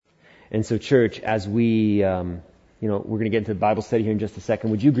And so, church, as we're going to get into the Bible study here in just a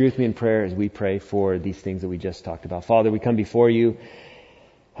second. Would you agree with me in prayer as we pray for these things that we just talked about? Father, we come before you.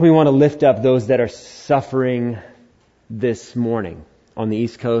 We want to lift up those that are suffering this morning on the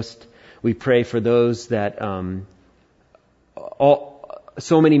East Coast. We pray for those that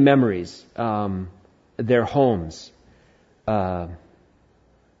so many memories, their homes. For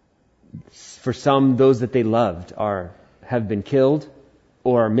some, those that they loved have been killed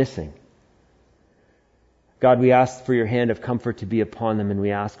or are missing. God, we ask for your hand of comfort to be upon them, and we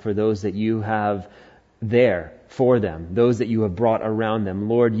ask for those that you have there for them, those that you have brought around them.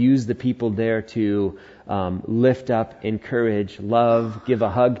 Lord, use the people there to lift up, encourage, love, give a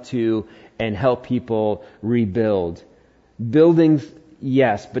hug to, and help people rebuild. Buildings,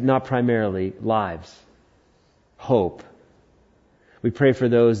 yes, but not primarily. Lives. Hope. We pray for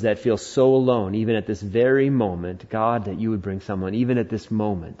those that feel so alone, even at this very moment. God, that you would bring someone, even at this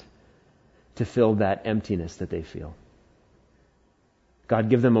moment, to fill that emptiness that they feel. God,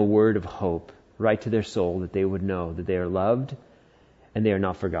 give them a word of hope right to their soul, that they would know that they are loved and they are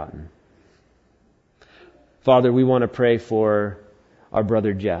not forgotten. Father, we want to pray for our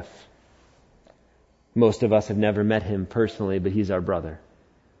brother Jeff. Most of us have never met him personally, but he's our brother.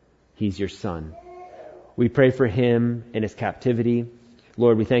 He's your son. We pray for him in his captivity.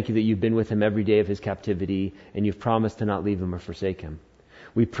 Lord, we thank you that you've been with him every day of his captivity, and you've promised to not leave him or forsake him.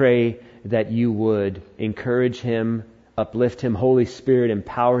 We pray that you would encourage him, uplift him, Holy Spirit,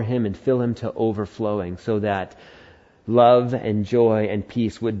 empower him and fill him to overflowing, so that love and joy and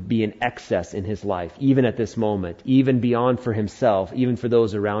peace would be in excess in his life, even at this moment, even beyond for himself, even for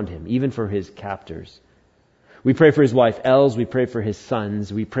those around him, even for his captors. We pray for his wife, Els. We pray for his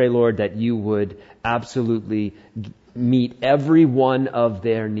sons. We pray, Lord, that you would absolutely meet every one of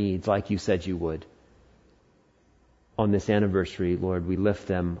their needs like you said you would. On this anniversary, Lord, we lift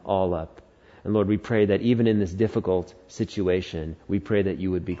them all up. And Lord, we pray that even in this difficult situation, we pray that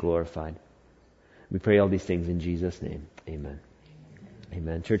you would be glorified. We pray all these things in Jesus' name. Amen.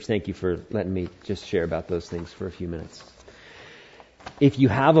 Amen. Church, thank you for letting me just share about those things for a few minutes. If you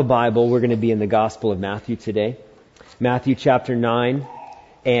have a Bible, we're going to be in the Gospel of Matthew today. Matthew chapter 9.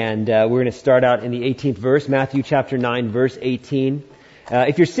 And we're going to start out in the 18th verse. Matthew chapter 9, verse 18.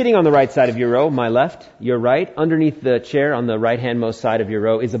 If you're sitting on the right side of your row, my left, your right, underneath the chair on the right-hand most side of your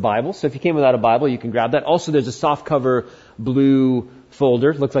row is a Bible. So if you came without a Bible, you can grab that. Also, there's a soft cover blue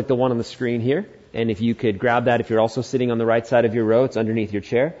folder. Looks like the one on the screen here. And if you could grab that if you're also sitting on the right side of your row, it's underneath your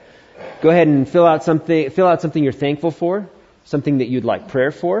chair. Go ahead and fill out something you're thankful for, something that you'd like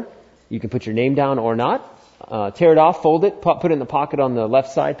prayer for. You can put your name down or not. Tear it off, fold it, put it in the pocket on the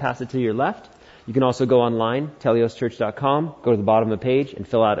left side, pass it to your left. You can also go online, telioschurch.com, go to the bottom of the page and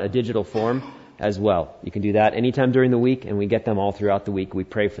fill out a digital form as well. You can do that anytime during the week, and we get them all throughout the week. We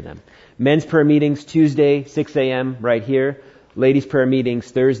pray for them. Men's prayer meetings, Tuesday, 6 a.m. right here. Ladies' prayer meetings,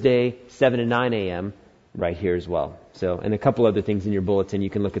 Thursday, 7 and 9 a.m. right here as well. So, and a couple other things in your bulletin. You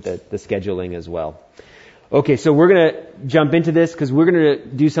can look at the scheduling as well. Okay, so we're going to jump into this because we're going to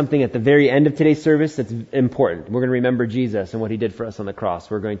do something at the very end of today's service that's important. We're going to remember Jesus and what he did for us on the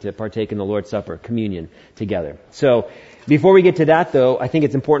cross. We're going to partake in the Lord's Supper, communion together. So before we get to that, though, I think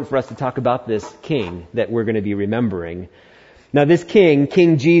it's important for us to talk about this king that we're going to be remembering. Now, this king,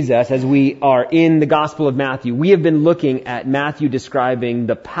 King Jesus, as we are in the Gospel of Matthew, we have been looking at Matthew describing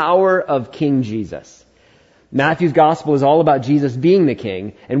the power of King Jesus. Matthew's gospel is all about Jesus being the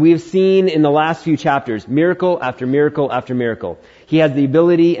king, and we have seen in the last few chapters miracle after miracle after miracle. He has the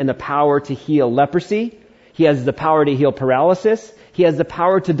ability and the power to heal leprosy. He has the power to heal paralysis. He has the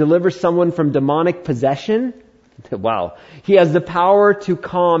power to deliver someone from demonic possession. Wow. He has the power to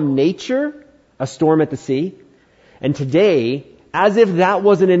calm nature, a storm at the sea. And today, as if that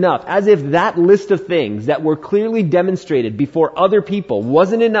wasn't enough, as if that list of things that were clearly demonstrated before other people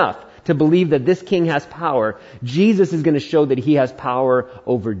wasn't enough to believe that this king has power, Jesus is going to show that he has power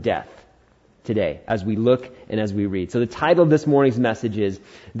over death today as we look and as we read. So the title of this morning's message is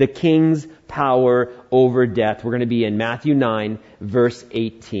The King's Power Over Death. We're going to be in Matthew 9, verse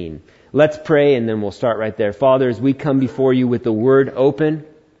 18. Let's pray and then we'll start right there. Father, as we come before you with the word open,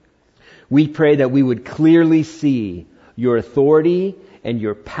 we pray that we would clearly see your authority and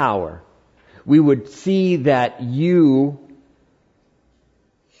your power. We would see that you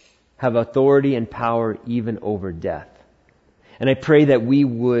have authority and power even over death. And I pray that we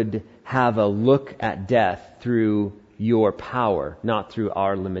would have a look at death through your power, not through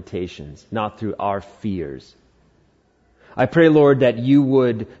our limitations, not through our fears. I pray, Lord, that you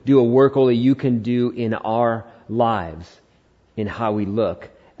would do a work only you can do in our lives, in how we look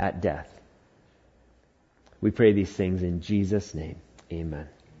at death. We pray these things in Jesus' name. Amen.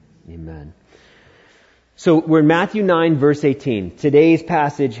 Amen. So we're in Matthew 9, verse 18. Today's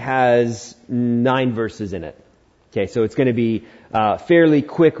passage has 9 verses in it. Okay, so it's going to be a fairly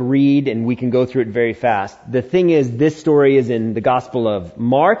quick read, and we can go through it very fast. The thing is, this story is in the Gospel of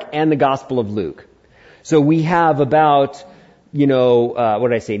Mark and the Gospel of Luke. So we have about,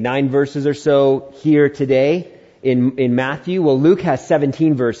 9 verses or so here today in Matthew. Well, Luke has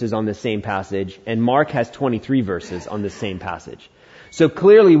 17 verses on the same passage, and Mark has 23 verses on the same passage. So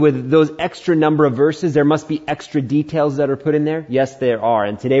clearly with those extra number of verses, there must be extra details that are put in there. Yes, there are.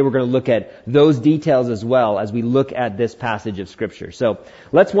 And today we're going to look at those details as well as we look at this passage of Scripture. So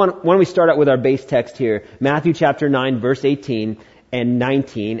why don't we start out with our base text here, Matthew chapter 9, verse 18 and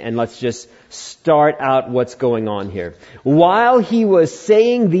 19, and let's just start out what's going on here. While he was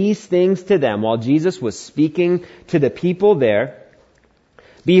saying these things to them, while Jesus was speaking to the people there,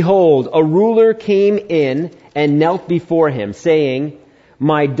 behold, a ruler came in and knelt before him, saying,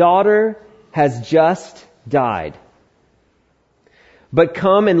 "My daughter has just died. But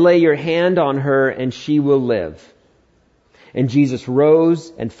come and lay your hand on her, and she will live." And Jesus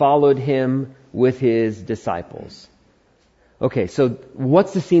rose and followed him with his disciples. Okay, so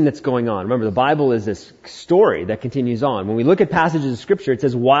what's the scene that's going on? Remember, the Bible is this story that continues on. When we look at passages of Scripture, it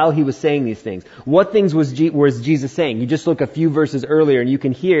says, while he was saying these things. What things was Jesus saying? You just look a few verses earlier and you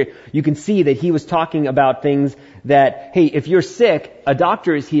can see that he was talking about things that, hey, if you're sick, a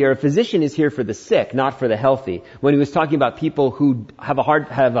doctor is here, a physician is here for the sick, not for the healthy. When he was talking about people who have a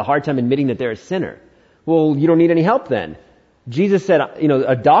hard time admitting that they're a sinner. Well, you don't need any help then. Jesus said,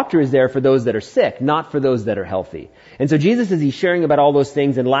 a doctor is there for those that are sick, not for those that are healthy. And so Jesus, as he's sharing about all those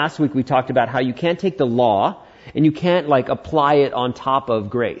things, and last week we talked about how you can't take the law and you can't apply it on top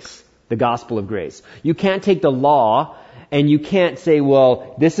of grace, the gospel of grace. You can't take the law and you can't say,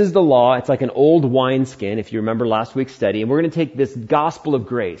 well, this is the law. It's like an old wineskin, if you remember last week's study, and we're going to take this gospel of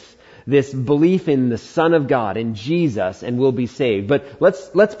grace, this belief in the Son of God, in Jesus, and we'll be saved. But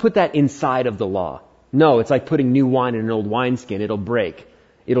let's put that inside of the law. No, it's like putting new wine in an old wineskin. It'll break.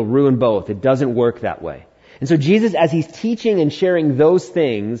 It'll ruin both. It doesn't work that way. And so Jesus, as he's teaching and sharing those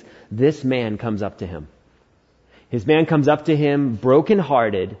things, this man comes up to him. His man comes up to him,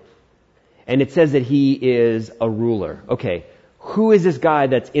 brokenhearted, and it says that he is a ruler. Okay, who is this guy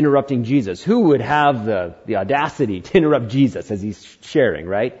that's interrupting Jesus? Who would have the audacity to interrupt Jesus as he's sharing,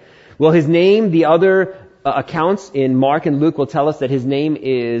 right? Well, his name, the other accounts in Mark and Luke will tell us that his name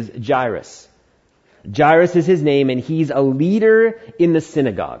is Jairus. Jairus is his name, and he's a leader in the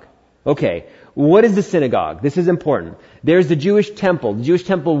synagogue. Okay, what is the synagogue? This is important. There's the Jewish temple. The Jewish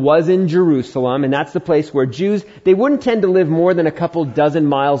temple was in Jerusalem, and that's the place where Jews, they wouldn't tend to live more than a couple dozen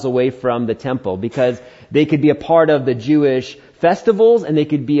miles away from the temple because they could be a part of the Jewish festivals and they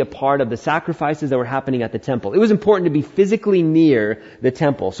could be a part of the sacrifices that were happening at the temple. It was important to be physically near the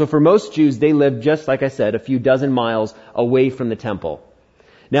temple. So for most Jews, they lived just, like I said, a few dozen miles away from the temple.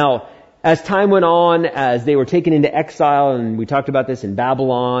 Now, as time went on, as they were taken into exile, and we talked about this in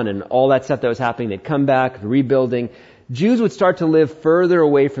Babylon and all that stuff that was happening, they'd come back, the rebuilding, Jews would start to live further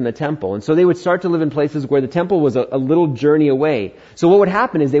away from the temple. And so they would start to live in places where the temple was a little journey away. So what would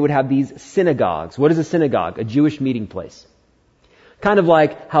happen is they would have these synagogues. What is a synagogue? A Jewish meeting place. Kind of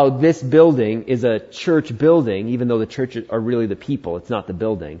like how this building is a church building, even though the churches are really the people, it's not the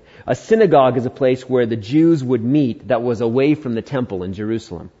building. A synagogue is a place where the Jews would meet that was away from the temple in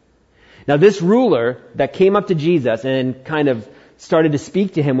Jerusalem. Now this ruler that came up to Jesus and kind of started to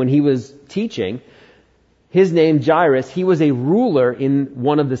speak to him when he was teaching, his name Jairus, he was a ruler in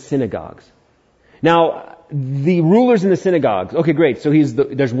one of the synagogues. Now, the rulers in the synagogues, okay great, so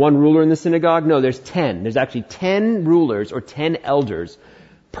there's one ruler in the synagogue? No, there's 10. There's actually 10 rulers or 10 elders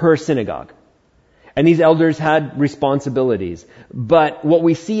per synagogue. And these elders had responsibilities. But what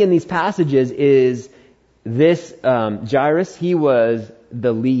we see in these passages is this Jairus, he was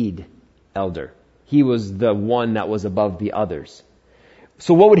the lead elder. He was the one that was above the others.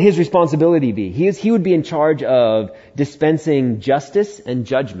 So what would his responsibility be? He would be in charge of dispensing justice and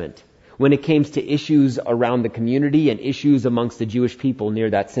judgment when it came to issues around the community and issues amongst the Jewish people near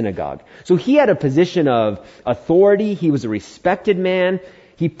that synagogue. So he had a position of authority. He was a respected man.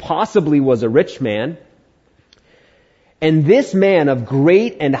 He possibly was a rich man. And this man of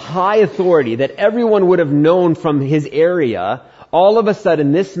great and high authority that everyone would have known from his area, all of a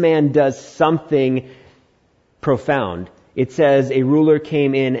sudden, this man does something profound. It says a ruler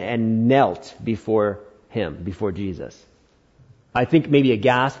came in and knelt before him, before Jesus. I think maybe a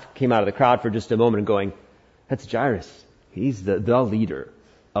gasp came out of the crowd for just a moment and going, that's Jairus. He's the leader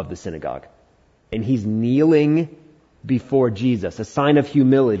of the synagogue. And he's kneeling before Jesus, a sign of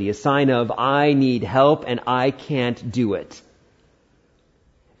humility, a sign of I need help and I can't do it.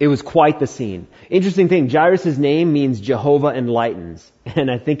 It was quite the scene. Interesting thing, Jairus' name means Jehovah enlightens.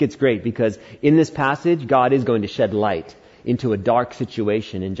 And I think it's great because in this passage, God is going to shed light into a dark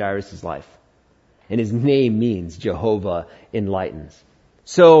situation in Jairus' life. And his name means Jehovah enlightens.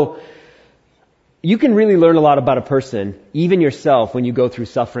 So, you can really learn a lot about a person, even yourself, when you go through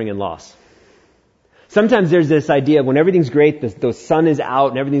suffering and loss. Sometimes there's this idea of when everything's great, the sun is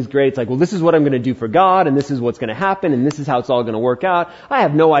out and everything's great, it's like, well, this is what I'm going to do for God, and this is what's going to happen, and this is how it's all going to work out. I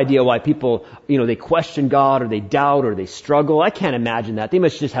have no idea why people, they question God, or they doubt, or they struggle. I can't imagine that. They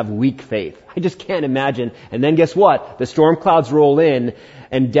must just have weak faith. I just can't imagine. And then guess what? The storm clouds roll in,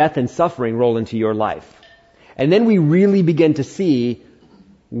 and death and suffering roll into your life. And then we really begin to see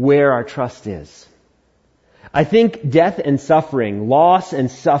where our trust is. I think death and suffering, loss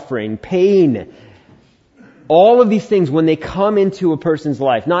and suffering, pain, all of these things, when they come into a person's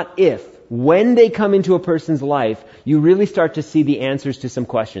life, not if, when they come into a person's life, you really start to see the answers to some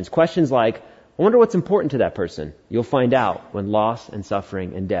questions. Questions like, I wonder what's important to that person. You'll find out when loss and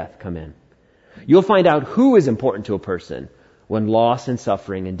suffering and death come in. You'll find out who is important to a person when loss and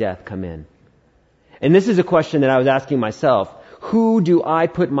suffering and death come in. And this is a question that I was asking myself. Who do I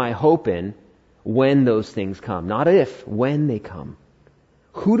put my hope in when those things come? Not if, when they come.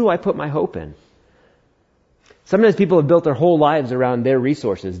 Who do I put my hope in? Sometimes people have built their whole lives around their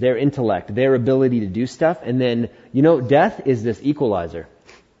resources, their intellect, their ability to do stuff, and then, death is this equalizer.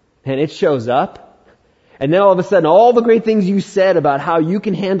 And it shows up, and then all of a sudden, all the great things you said about how you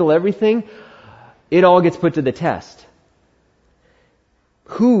can handle everything, it all gets put to the test.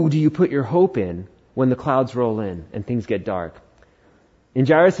 Who do you put your hope in when the clouds roll in and things get dark? In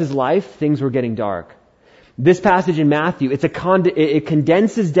Jairus' life, things were getting dark. This passage in Matthew, it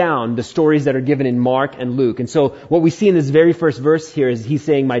condenses down the stories that are given in Mark and Luke. And so what we see in this very first verse here is he's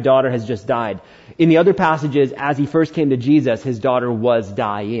saying, my daughter has just died. In the other passages, as he first came to Jesus, his daughter was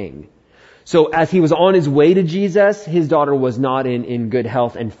dying. So as he was on his way to Jesus, his daughter was not in good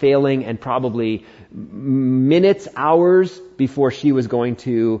health and failing, and probably minutes, hours before she was going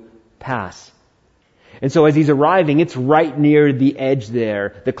to pass. And so as he's arriving, it's right near the edge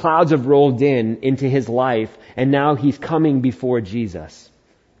there. The clouds have rolled into his life, and now he's coming before Jesus.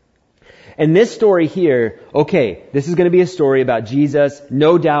 And this story here, this is going to be a story about Jesus,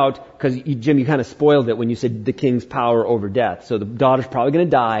 no doubt, because Jim, you kind of spoiled it when you said the king's power over death. So the daughter's probably going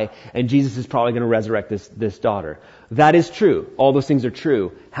to die, and Jesus is probably going to resurrect this daughter. That is true. All those things are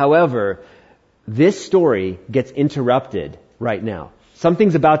true. However, this story gets interrupted right now.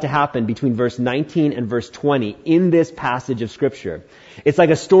 Something's about to happen between verse 19 and verse 20 in this passage of Scripture. It's like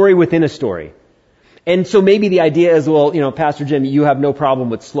a story within a story. And so maybe the idea is, Pastor Jim, you have no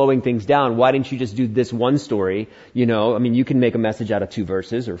problem with slowing things down. Why didn't you just do this one story? You can make a message out of 2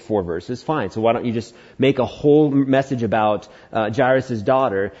 verses or 4 verses. Fine. So why don't you just make a whole message about Jairus'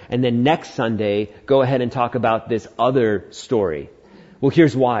 daughter, and then next Sunday go ahead and talk about this other story? Well,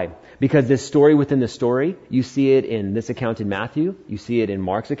 here's why. Because this story within the story, you see it in this account in Matthew, you see it in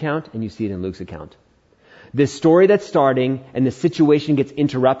Mark's account, and you see it in Luke's account. This story that's starting, and the situation gets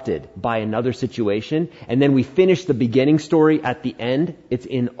interrupted by another situation, and then we finish the beginning story at the end. It's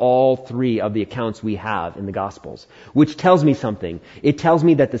in all 3 of the accounts we have in the Gospels, which tells me something. It tells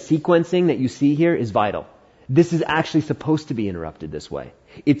me that the sequencing that you see here is vital. This is actually supposed to be interrupted this way.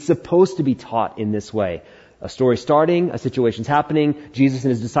 It's supposed to be taught in this way. A story starting, a situation's happening, Jesus and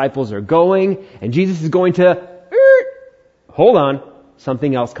his disciples are going, and Jesus is going to, hold on,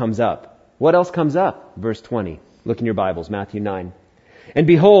 something else comes up. What else comes up? Verse 20. Look in your Bibles, Matthew 9. And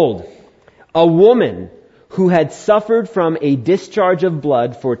behold, a woman who had suffered from a discharge of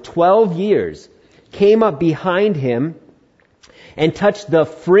blood for 12 years came up behind him and touched the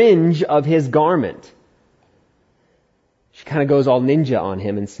fringe of his garment. She kind of goes all ninja on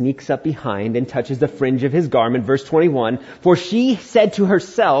him and sneaks up behind and touches the fringe of his garment. Verse 21, for she said to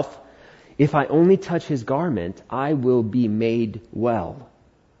herself, if I only touch his garment, I will be made well.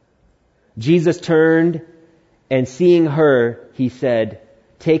 Jesus turned, and seeing her, he said,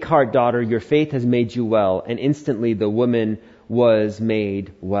 take heart, daughter, your faith has made you well. And instantly the woman was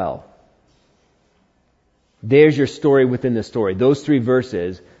made well. There's your story within the story. Those 3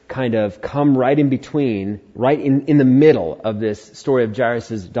 verses kind of come right in between, right in the middle of this story of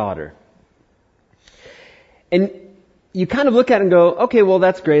Jairus' daughter. And you kind of look at it and go, okay, well,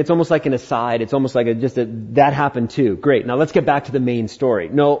 that's great. It's almost like an aside. It's almost like that happened too. Great. Now let's get back to the main story.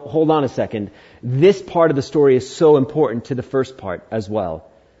 No, hold on a second. This part of the story is so important to the first part as well.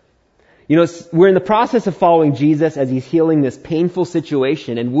 We're in the process of following Jesus as he's healing this painful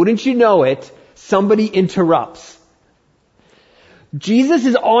situation, and wouldn't you know it, somebody interrupts. Jesus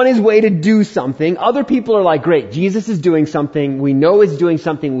is on his way to do something. Other people are like, great, Jesus is doing something. We know he's doing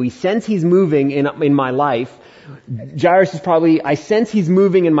something. We sense he's moving in my life. Jairus is probably, I sense he's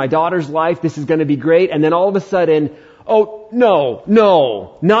moving in my daughter's life. This is going to be great. And then all of a sudden, oh,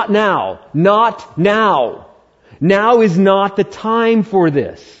 no, not now. Not now. Now is not the time for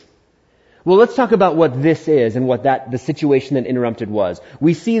this. Well, let's talk about what this is and what the situation that interrupted was.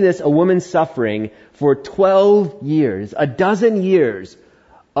 We see this, a woman suffering for 12 years, a dozen years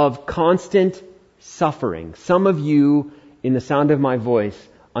of constant suffering. Some of you, in the sound of my voice,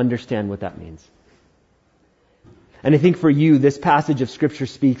 understand what that means. And I think for you, this passage of Scripture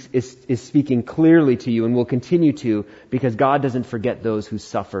is speaking clearly to you and will continue to, because God doesn't forget those who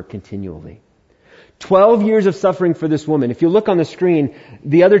suffer continually. 12 years of suffering for this woman. If you look on the screen,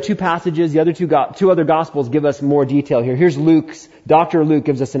 the other two passages, the other two other Gospels give us more detail here. Here's Luke's. Dr. Luke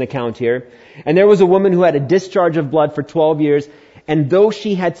gives us an account here. And there was a woman who had a discharge of blood for 12 years, and though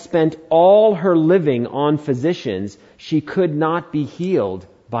she had spent all her living on physicians, she could not be healed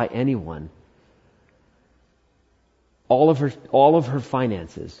by anyone. All of her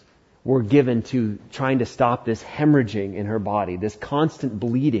finances were given to trying to stop this hemorrhaging in her body, this constant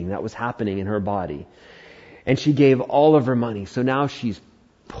bleeding that was happening in her body. And she gave all of her money. So now she's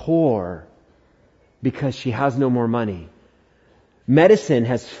poor because she has no more money. Medicine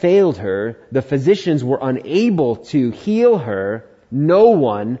has failed her. The physicians were unable to heal her. No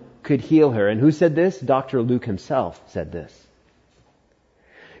one could heal her. And who said this? Dr. Luke himself said this.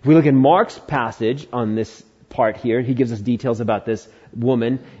 If we look at Mark's passage on this part here, he gives us details about this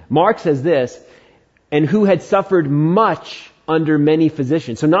woman. Mark says this, and who had suffered much under many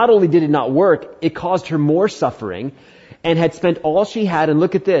physicians. So not only did it not work, it caused her more suffering, and had spent all she had, and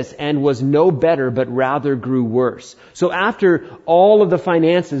look at this, and was no better, but rather grew worse. So after all of the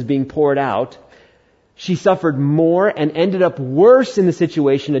finances being poured out, she suffered more and ended up worse in the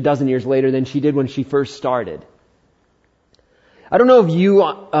situation a dozen years later than she did when she first started. I don't know if you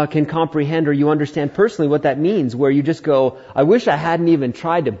can comprehend or you understand personally what that means, where you just go, I wish I hadn't even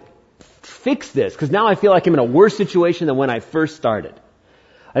tried to fix this, because now I feel like I'm in a worse situation than when I first started.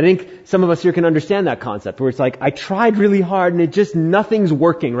 I think some of us here can understand that concept, where it's like, I tried really hard and nothing's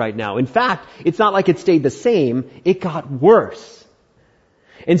working right now. In fact, it's not like it stayed the same, it got worse.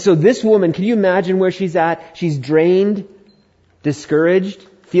 And so this woman, can you imagine where she's at? She's drained, discouraged,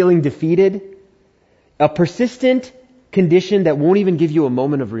 feeling defeated, a persistent condition that won't even give you a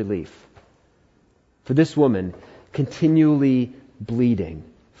moment of relief. For this woman, continually bleeding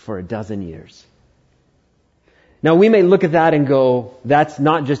for a dozen years. Now we may look at that and go, that's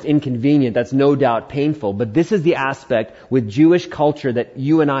not just inconvenient, that's no doubt painful, but this is the aspect with Jewish culture that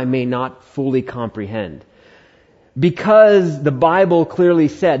you and I may not fully comprehend. Because the Bible clearly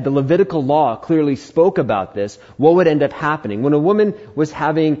said, the Levitical law clearly spoke about this, what would end up happening? When a woman was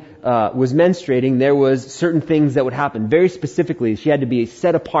menstruating, there was certain things that would happen. Very specifically, she had to be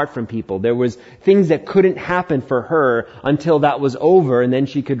set apart from people. There was things that couldn't happen for her until that was over, and then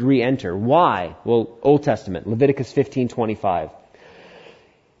she could re-enter. Why? Well, Old Testament, Leviticus 15:25.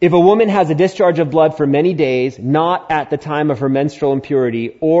 If a woman has a discharge of blood for many days, not at the time of her menstrual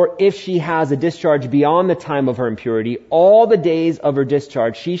impurity, or if she has a discharge beyond the time of her impurity, all the days of her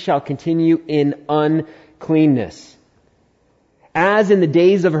discharge she shall continue in uncleanness. As in the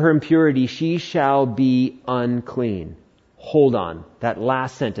days of her impurity, she shall be unclean. Hold on. That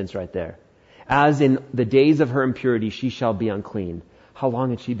last sentence right there. As in the days of her impurity, she shall be unclean. How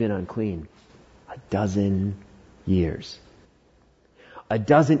long had she been unclean? A dozen years.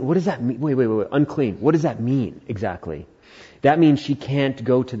 What does that mean? Wait, unclean. What does that mean exactly? That means she can't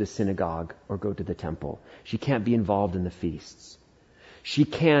go to the synagogue or go to the temple. She can't be involved in the feasts. She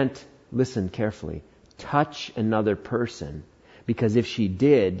can't, listen carefully, touch another person, because if she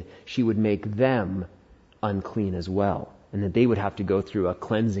did, she would make them unclean as well, and that they would have to go through a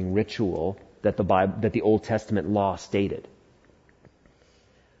cleansing ritual that the Old Testament law stated.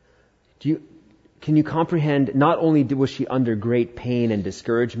 Can you comprehend, not only was she under great pain and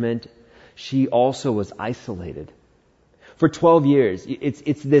discouragement, she also was isolated. For 12 years,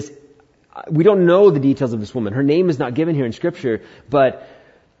 it's this, we don't know the details of this woman. Her name is not given here in Scripture, but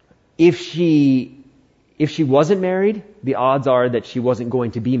if she wasn't married, the odds are that she wasn't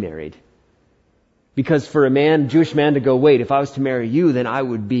going to be married. Because for a Jewish man to go, wait, if I was to marry you, then I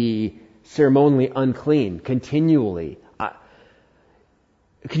would be ceremonially unclean, continually.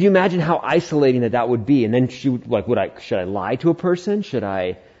 Could you imagine how isolating that would be? And then she would, should I lie to a person?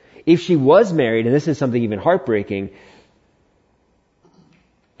 If she was married, and this is something even heartbreaking,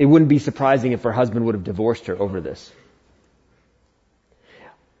 it wouldn't be surprising if her husband would have divorced her over this.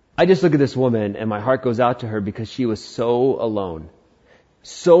 I just look at this woman and my heart goes out to her because she was so alone.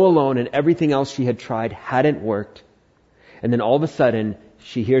 so alone, and everything else she had tried hadn't worked. And then all of a sudden,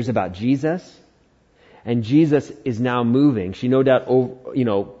 she hears about Jesus, and Jesus is now moving. She no doubt,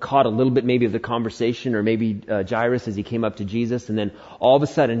 caught a little bit maybe of the conversation, or maybe Jairus as he came up to Jesus, and then all of a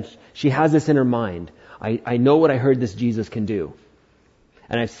sudden, she has this in her mind. I know what I heard this Jesus can do.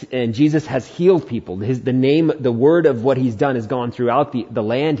 And Jesus has healed people. The word of what he's done has gone throughout the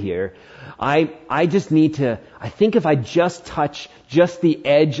land here. I just need to, I think if I just touch just the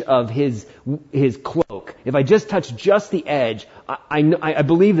edge of his cloak, if I just touch just the edge, I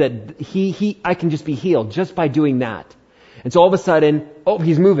believe that I can just be healed just by doing that. And so all of a sudden,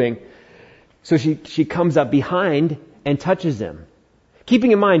 he's moving. So she comes up behind and touches him.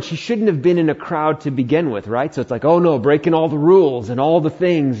 Keeping in mind, she shouldn't have been in a crowd to begin with, right? So it's like, oh no, breaking all the rules and all the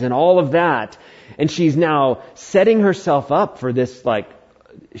things and all of that. And she's now setting herself up for this,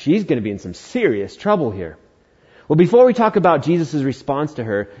 she's going to be in some serious trouble here. Well, before we talk about Jesus' response to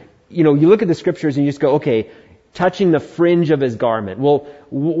her, you look at the scriptures and you just go, okay, touching the fringe of his garment. Well,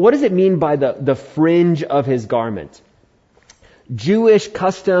 what does it mean by the fringe of his garment? Jewish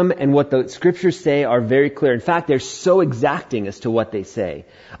custom and what the scriptures say are very clear. In fact, they're so exacting as to what they say.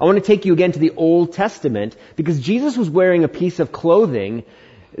 I want to take you again to the Old Testament, because Jesus was wearing a piece of clothing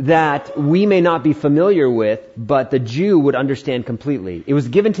that we may not be familiar with, but the Jew would understand completely. It was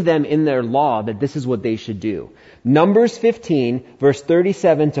given to them in their law that this is what they should do. Numbers 15, verse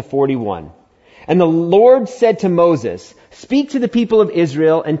 37 to 41. And the Lord said to Moses, "Speak to the people of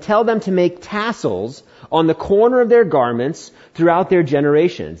Israel and tell them to make tassels on the corner of their garments throughout their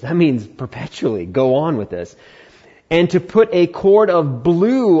generations." That means perpetually. Go on with this. And to put a cord of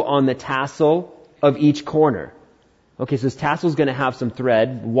blue on the tassel of each corner. Okay, so this tassel is going to have some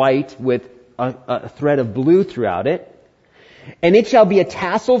thread, white, with a thread of blue throughout it. And it shall be a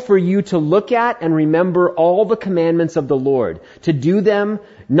tassel for you to look at and remember all the commandments of the Lord, to do them,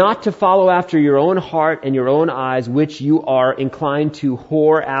 not to follow after your own heart and your own eyes, which you are inclined to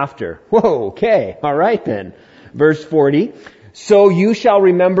whore after. Whoa, okay, all right then. Verse 40, so you shall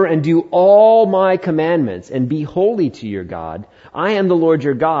remember and do all my commandments and be holy to your God. I am the Lord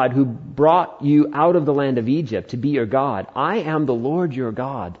your God who brought you out of the land of Egypt to be your God. I am the Lord your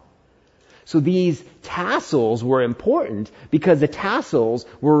God. So these tassels were important because the tassels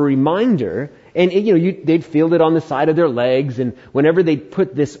were a reminder, and they'd feel it on the side of their legs, and whenever they'd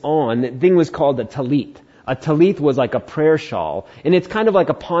put this on, the thing was called a talit. A talit was like a prayer shawl, and it's kind of like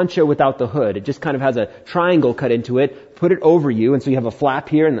a poncho without the hood. It just kind of has a triangle cut into it, put it over you, and so you have a flap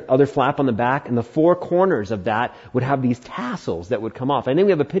here and the other flap on the back, and the four corners of that would have these tassels that would come off. And then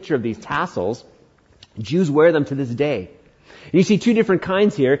we have a picture of these tassels. Jews wear them to this day. And you see two different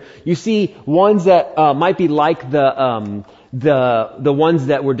kinds here. You see ones that might be like the ones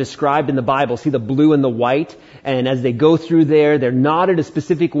that were described in the Bible. See the blue and the white, and as they go through there, they're knotted a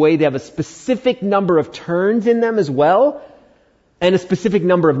specific way. They have a specific number of turns in them as well, and a specific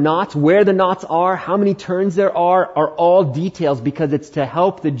number of knots. Where the knots are, how many turns there are all details, because it's to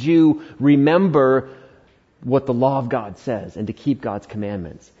help the Jew remember what the law of God says and to keep God's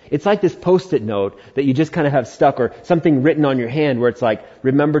commandments. It's like this post-it note that you just kind of have stuck, or something written on your hand where it's like,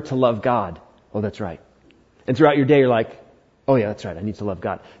 remember to love God. Oh, that's right. And throughout your day you're like, oh yeah, that's right, I need to love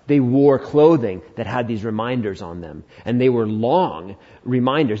God. They wore clothing that had these reminders on them, and they were long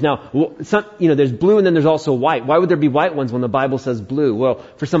reminders. Now, there's blue and then there's also white. Why would there be white ones when the Bible says blue? Well,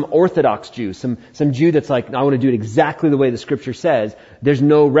 for some Orthodox Jew, some Jew that's like, I want to do it exactly the way the Scripture says, there's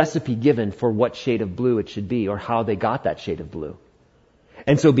no recipe given for what shade of blue it should be or how they got that shade of blue.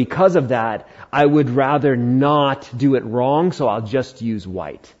 And so because of that, I would rather not do it wrong, so I'll just use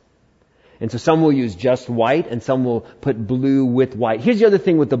white. And so some will use just white, and some will put blue with white. Here's the other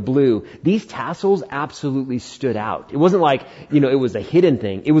thing with the blue. These tassels absolutely stood out. It wasn't like, it was a hidden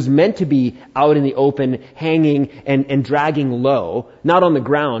thing. It was meant to be out in the open, hanging and dragging low. Not on the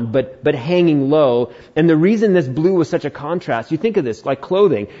ground, but hanging low. And the reason this blue was such a contrast, you think of this like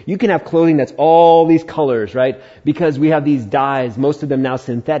clothing. You can have clothing that's all these colors, right? Because we have these dyes, most of them now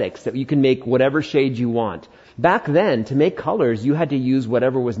synthetics, that you can make whatever shade you want. Back then, to make colors, you had to use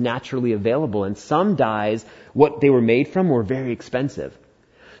whatever was naturally available, and some dyes, what they were made from, were very expensive.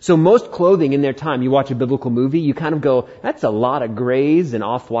 So most clothing in their time, you watch a biblical movie, you kind of go, that's a lot of grays and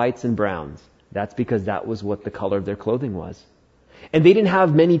off-whites and browns. That's because that was what the color of their clothing was. And they didn't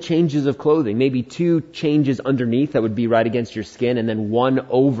have many changes of clothing, maybe 2 changes underneath that would be right against your skin, and then 1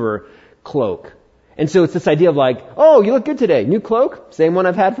 over cloak. And so it's this idea of like, oh, you look good today. New cloak? Same one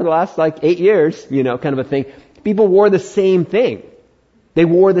I've had for the last 8 years, kind of a thing. People wore the same thing. They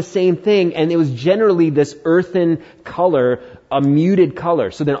wore the same thing, and it was generally this earthen color, a muted color.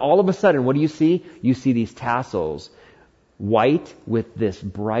 So then all of a sudden, what do? You see these tassels white with this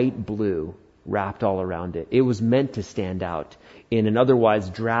bright blue wrapped all around it. It was meant to stand out in an otherwise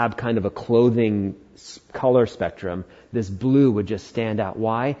drab kind of a clothing color spectrum. This blue would just stand out.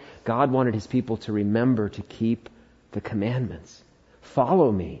 Why? God wanted his people to remember to keep the commandments.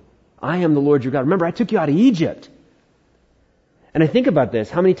 Follow me. I am the Lord your God. Remember, I took you out of Egypt. And I think about this.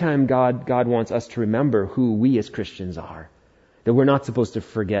 How many times God wants us to remember who we as Christians are? That we're not supposed to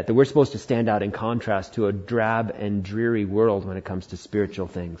forget. That we're supposed to stand out in contrast to a drab and dreary world when it comes to spiritual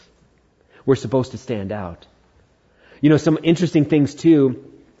things. We're supposed to stand out. You know, some interesting things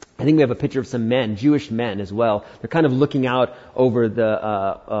too. I think we have a picture of some men, Jewish men as well. They're kind of looking out over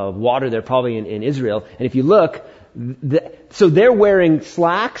the water there, probably in Israel. And if you look, so they're wearing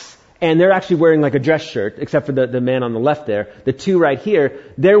slacks, and they're actually wearing like a dress shirt, except for the man on the left there. The two right here,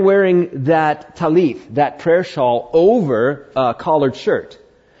 they're wearing that talit, that prayer shawl, over a collared shirt.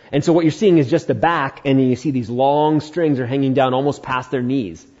 And so what you're seeing is just the back, and then you see these long strings are hanging down almost past their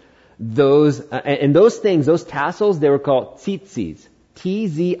knees. Those things, those tassels, they were called tzitzis.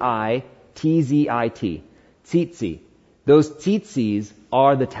 T-Z-I-T-Z-I-T. Tzitzi. Those tzitzis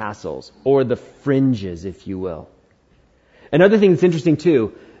are the tassels, or the fringes, if you will. Another thing that's interesting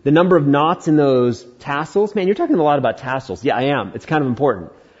too, the number of knots in those tassels. Man, you're talking a lot about tassels. Yeah, I am. It's kind of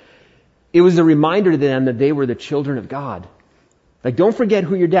important. It was a reminder to them that they were the children of God. Like, don't forget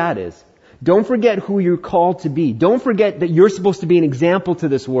who your dad is. Don't forget who you're called to be. Don't forget that you're supposed to be an example to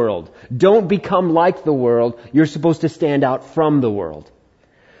this world. Don't become like the world. You're supposed to stand out from the world.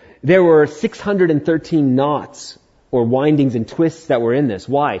 There were 613 knots or windings and twists that were in this.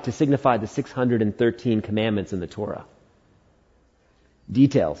 Why? To signify the 613 commandments in the Torah.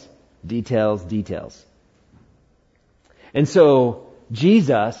 Details, details, details. And so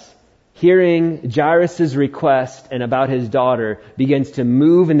Jesus, hearing Jairus' request and about his daughter, begins to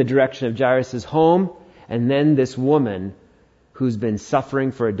move in the direction of Jairus' home. And then this woman, who's been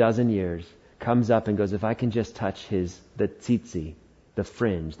suffering for 12 years, comes up and goes, if I can just touch the tzitzi, the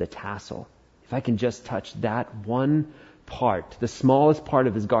fringe, the tassel, if I can just touch that one part, the smallest part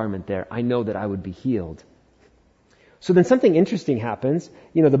of his garment there, I know that I would be healed. So then something interesting happens.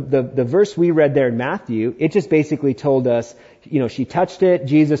 You know, the verse we read there in Matthew, it just basically told us, you know, she touched it,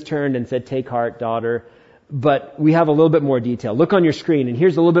 Jesus turned and said, take heart, daughter. But we have a little bit more detail. Look on your screen, and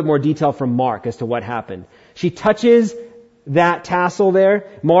here's a little bit more detail from Mark as to what happened. She touches that tassel there,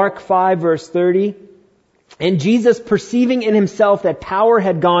 Mark 5 verse 30. And Jesus, perceiving in himself that power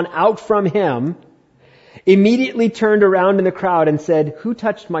had gone out from him, immediately turned around in the crowd and said, who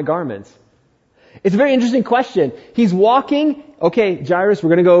touched my garments? It's a very interesting question. He's walking. Okay, Jairus,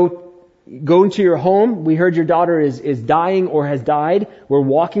 we're going to go into your home. We heard your daughter is dying or has died. We're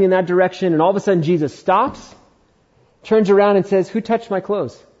walking in that direction. And all of a sudden Jesus stops, turns around and says, who touched my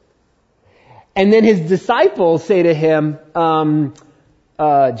clothes? And then his disciples say to him,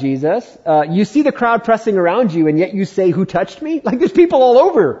 Jesus, you see the crowd pressing around you and yet you say, who touched me? Like, there's people all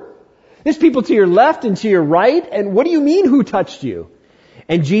over. There's people to your left and to your right. And what do you mean, who touched you?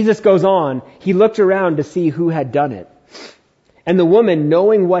 And Jesus goes on, he looked around to see who had done it. And the woman,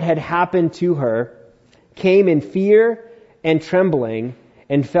 knowing what had happened to her, came in fear and trembling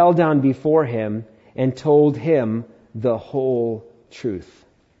and fell down before him and told him the whole truth.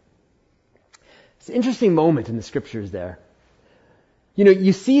 It's an interesting moment in the scriptures there. You know,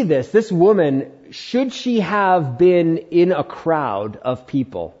 you see this woman, should she have been in a crowd of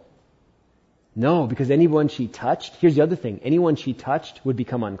people? No, because anyone she touched, here's the other thing, anyone she touched would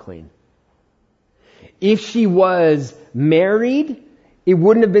become unclean. If she was married, it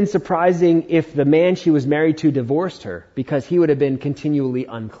wouldn't have been surprising if the man she was married to divorced her, because he would have been continually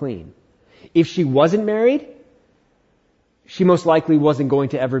unclean. If she wasn't married, she most likely wasn't going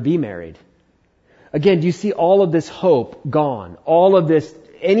to ever be married. Again, do you see all of this hope gone? All of this,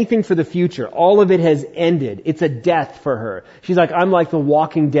 anything for the future, all of it has ended. It's a death for her. She's like, I'm like the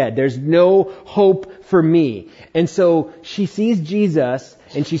walking dead. There's no hope for me. And so she sees Jesus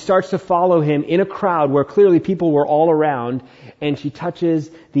and she starts to follow him in a crowd where clearly people were all around, and she touches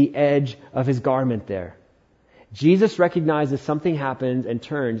the edge of his garment there. Jesus recognizes something happens and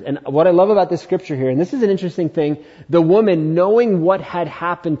turns. And what I love about this scripture here, and this is an interesting thing, the woman, knowing what had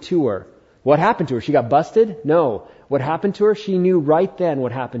happened to her. What happened to her? She got busted? No. What happened to her? She knew right then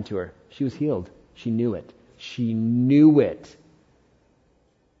what happened to her. She was healed. She knew it. She knew it.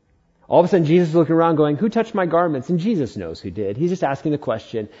 All of a sudden, Jesus is looking around going, who touched my garments? And Jesus knows who did. He's just asking the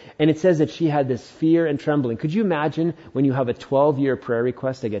question. And it says that she had this fear and trembling. Could you imagine when you have a 12-year prayer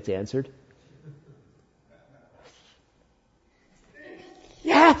request that gets answered?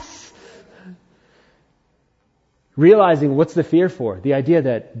 Yes! Realizing what's the fear for? The idea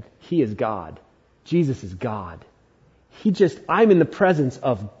that he is God. Jesus is God. I'm in the presence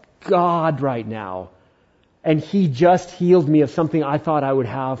of God right now. And He just healed me of something I thought I would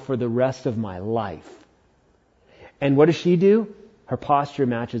have for the rest of my life. And what does she do? Her posture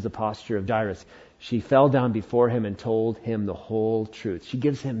matches the posture of Jairus. She fell down before him and told him the whole truth. She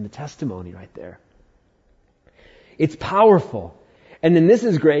gives him the testimony right there. It's powerful. And then this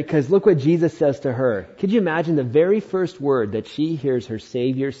is great because look what Jesus says to her. Could you imagine the very first word that she hears her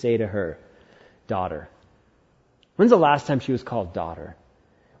Savior say to her? Daughter. When's the last time she was called daughter?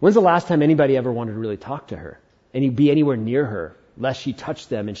 When's the last time anybody ever wanted to really talk to her and be anywhere near her, lest she touch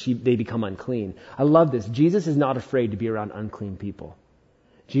them and they become unclean? I love this. Jesus is not afraid to be around unclean people.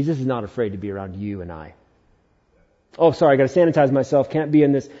 Jesus is not afraid to be around you and I. Oh, sorry, I got to sanitize myself. Can't be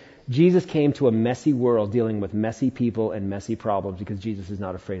in this. Jesus came to a messy world dealing with messy people and messy problems because Jesus is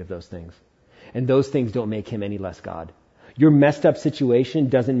not afraid of those things. And those things don't make Him any less God. Your messed up situation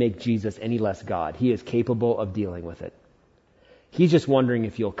doesn't make Jesus any less God. He is capable of dealing with it. He's just wondering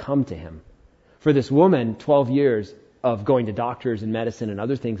if you'll come to Him. For this woman, 12 years of going to doctors and medicine and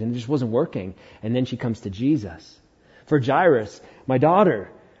other things, and it just wasn't working. And then she comes to Jesus. For Jairus, my daughter,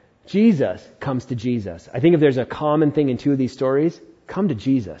 Jesus comes to Jesus. I think if there's a common thing in two of these stories, come to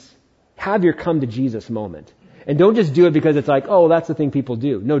Jesus. Have your come to Jesus moment. And don't just do it because it's like, oh, that's the thing people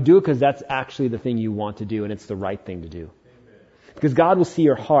do. No, do it because that's actually the thing you want to do and it's the right thing to do. Because God will see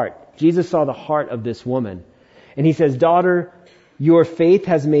your heart. Jesus saw the heart of this woman. And He says, daughter, your faith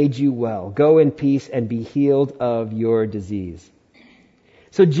has made you well. Go in peace and be healed of your disease.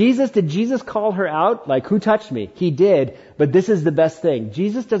 So did Jesus call her out? Like, who touched me? He did, but this is the best thing.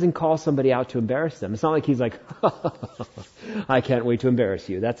 Jesus doesn't call somebody out to embarrass them. It's not like He's like, I can't wait to embarrass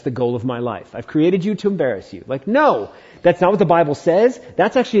you. That's the goal of my life. I've created you to embarrass you. Like, no, that's not what the Bible says.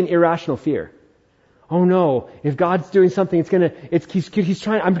 That's actually an irrational fear. Oh no, if God's doing something, He's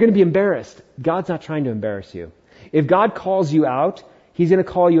trying, I'm going to be embarrassed. God's not trying to embarrass you. If God calls you out, He's going to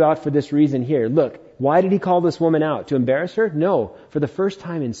call you out for this reason here. Look, why did He call this woman out? To embarrass her? No. For the first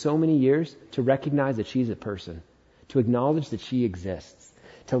time in so many years, to recognize that she's a person. To acknowledge that she exists.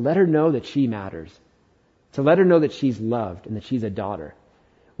 To let her know that she matters. To let her know that she's loved and that she's a daughter.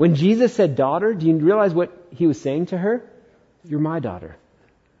 When Jesus said daughter, do you realize what He was saying to her? You're my daughter.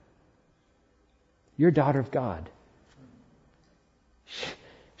 You're a daughter of God.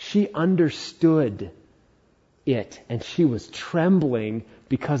 She understood it, and she was trembling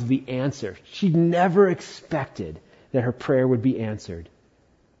because of the answer. She never expected that her prayer would be answered.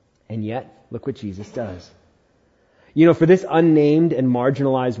 And yet, look what Jesus does. You know, for this unnamed and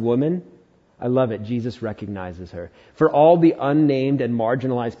marginalized woman, I love it. Jesus recognizes her. For all the unnamed and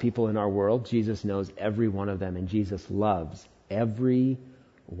marginalized people in our world, Jesus knows every one of them, and Jesus loves every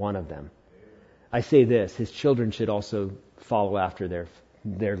one of them. I say this, His children should also follow after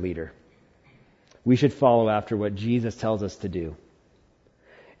their leader. We should follow after what Jesus tells us to do.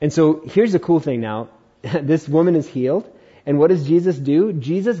 And so here's the cool thing now. This woman is healed. And what does Jesus do?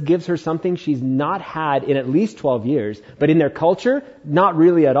 Jesus gives her something she's not had in at least 12 years. But in their culture, not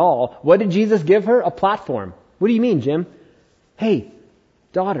really at all. What did Jesus give her? A platform. What do you mean, Jim? Hey,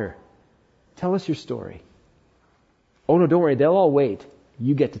 daughter, tell us your story. Oh no, don't worry. They'll all wait.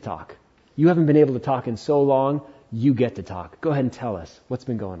 You get to talk. You haven't been able to talk in so long. You get to talk. Go ahead and tell us what's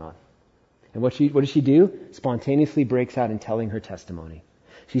been going on. And what does she do? Spontaneously breaks out in telling her testimony.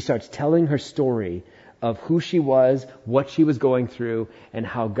 She starts telling her story of who she was, what she was going through, and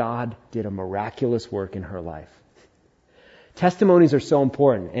how God did a miraculous work in her life. Testimonies are so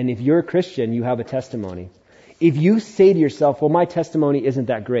important. And if you're a Christian, you have a testimony. If you say to yourself, well, my testimony isn't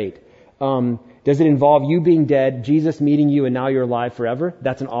that great. Does it involve you being dead, Jesus meeting you, and now you're alive forever?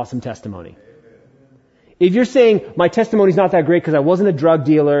 That's an awesome testimony. If you're saying, my testimony's not that great because I wasn't a drug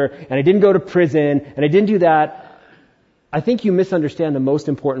dealer, and I didn't go to prison, and I didn't do that, I think you misunderstand the most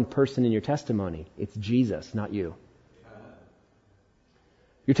important person in your testimony. It's Jesus, not you.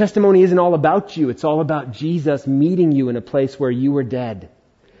 Your testimony isn't all about you. It's all about Jesus meeting you in a place where you were dead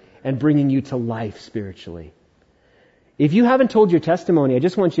and bringing you to life spiritually. If you haven't told your testimony, I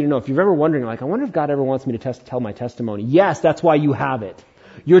just want you to know, if you're ever wondering, like, I wonder if God ever wants me to tell my testimony. Yes, that's why you have it.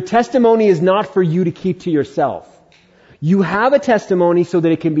 Your testimony is not for you to keep to yourself. You have a testimony so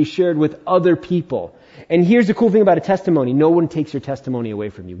that it can be shared with other people. And here's the cool thing about a testimony. No one takes your testimony away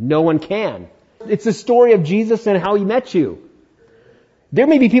from you. No one can. It's the story of Jesus and how He met you. There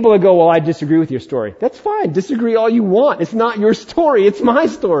may be people that go, well, I disagree with your story. That's fine. Disagree all you want. It's not your story. It's my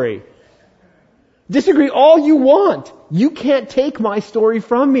story. Disagree all you want. You can't take my story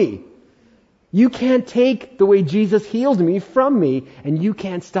from me. You can't take the way Jesus healed me from me, and you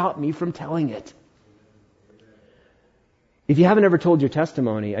can't stop me from telling it. If you haven't ever told your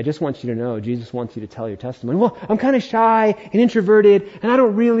testimony, I just want you to know Jesus wants you to tell your testimony. Well, I'm kind of shy and introverted, and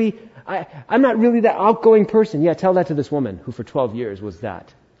I'm not really that outgoing person. Yeah, tell that to this woman who for 12 years was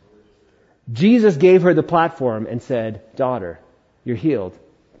that. Jesus gave her the platform and said, daughter, you're healed.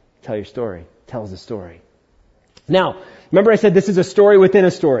 Tell your story. Tells the story. Now, remember I said this is a story within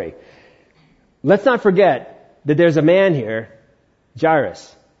a story. Let's not forget that there's a man here,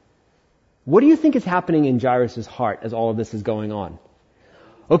 Jairus. What do you think is happening in Jairus' heart as all of this is going on?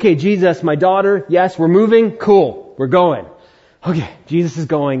 Okay, Jesus, my daughter, yes, we're moving, cool, we're going. Okay, Jesus is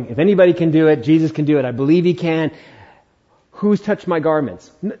going. If anybody can do it, Jesus can do it. I believe He can. Who's touched my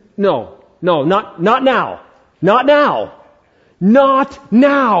garments? No, not now. Not now. Not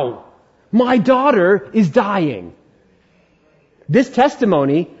now. My daughter is dying. This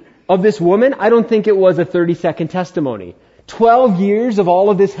testimony of this woman, I don't think it was a 30-second testimony. 12 years of all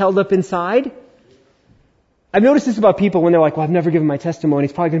of this held up inside. I've noticed this about people when they're like, well, I've never given my testimony.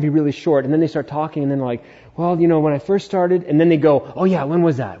 It's probably going to be really short. And then they start talking and then like, well, when I first started, and then they go, oh yeah, when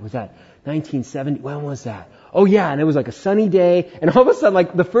was that? Was that 1970? When was that? Oh yeah, and it was like a sunny day. And all of a sudden,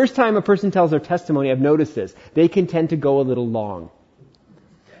 like the first time a person tells their testimony, I've noticed this, they can tend to go a little long.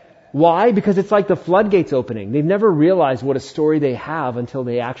 Why? Because it's like the floodgates opening. They've never realized what a story they have until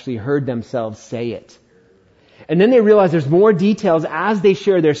they actually heard themselves say it. And then they realize there's more details as they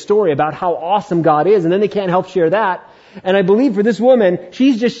share their story about how awesome God is, and then they can't help share that. And I believe for this woman,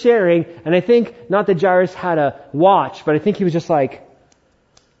 she's just sharing, and I think, not that Jairus had a watch, but I think he was just like,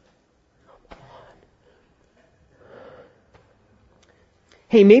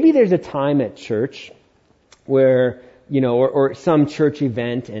 hey, maybe there's a time at church where, or some church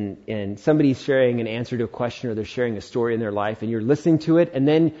event and somebody's sharing an answer to a question or they're sharing a story in their life and you're listening to it and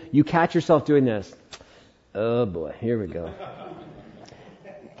then you catch yourself doing this. Oh boy, here we go.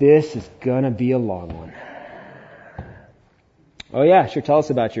 This is gonna be a long one. Oh yeah, sure, tell us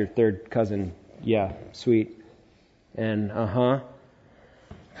about your third cousin. Yeah, sweet. And come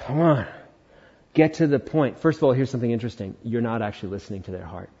on. Get to the point. First of all, here's something interesting. You're not actually listening to their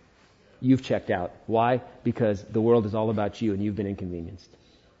heart. You've checked out. Why? Because the world is all about you and you've been inconvenienced.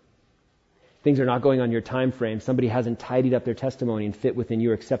 Things are not going on your time frame. Somebody hasn't tidied up their testimony and fit within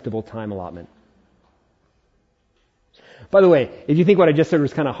your acceptable time allotment. By the way, if you think what I just said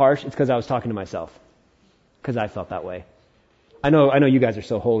was kind of harsh, it's because I was talking to myself. Because I felt that way. I know you guys are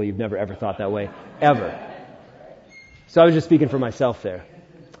so holy, you've never ever thought that way. Ever. So I was just speaking for myself there.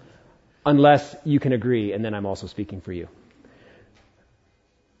 Unless you can agree, and then I'm also speaking for you.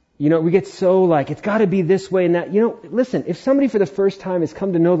 We get so like, it's got to be this way and that. Listen, if somebody for the first time has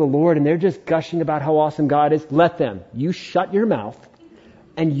come to know the Lord and they're just gushing about how awesome God is, let them. You shut your mouth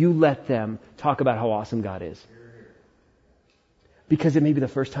and you let them talk about how awesome God is. Because it may be the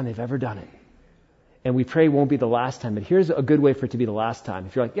first time they've ever done it. And we pray it won't be the last time. But here's a good way for it to be the last time.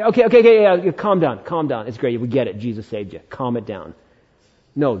 If you're like, okay, calm down. It's great. We get it. Jesus saved you. Calm it down.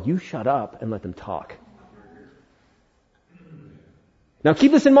 No, you shut up and let them talk. Now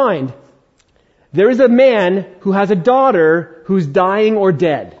keep this in mind. There is a man who has a daughter who's dying or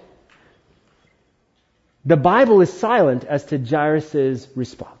dead. The Bible is silent as to Jairus'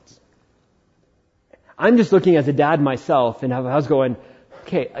 response. I'm just looking as a dad myself and I was going,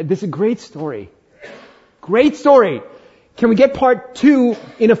 okay, this is a great story. Great story. Can we get part 2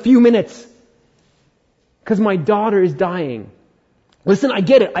 in a few minutes? Because my daughter is dying. Listen, I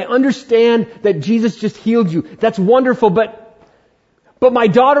get it. I understand that Jesus just healed you. That's wonderful, but my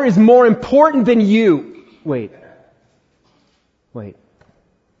daughter is more important than you. Wait.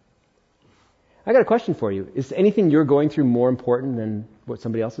 I got a question for you. Is anything you're going through more important than what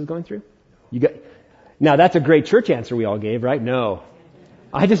somebody else is going through? Now that's a great church answer we all gave, right? No.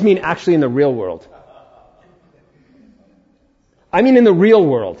 I just mean actually in the real world. I mean in the real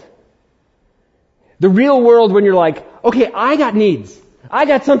world. The real world when you're like, okay, I got needs. I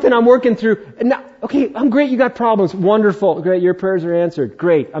got something I'm working through. And now, okay, I'm great. You got problems. Wonderful. Great. Your prayers are answered.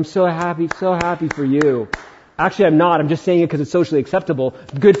 Great. I'm so happy for you. Actually, I'm not. I'm just saying it because it's socially acceptable.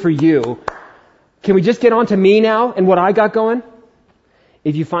 Good for you. Can we just get on to me now and what I got going?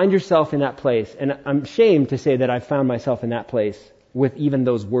 If you find yourself in that place, and I'm ashamed to say that I've found myself in that place with even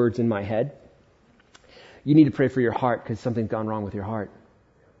those words in my head, you need to pray for your heart because something's gone wrong with your heart.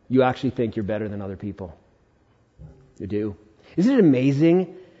 You actually think you're better than other people. You do. Isn't it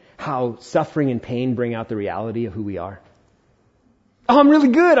amazing how suffering and pain bring out the reality of who we are? Oh, I'm really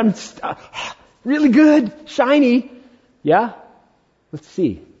good. I'm really good. Shiny. Yeah? Let's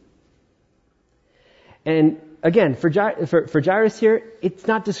see. And again, for Jairus here, it's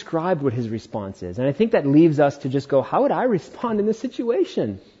not described what his response is. And I think that leaves us to just go, how would I respond in this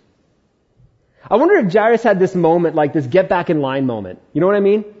situation? I wonder if Jairus had this moment, like this get back in line moment. You know what I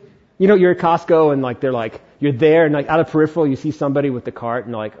mean? You know, you're at Costco and like they're like, you're there and like out of peripheral you see somebody with the cart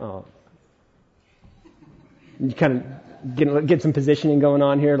and like, oh. You kind of get some positioning going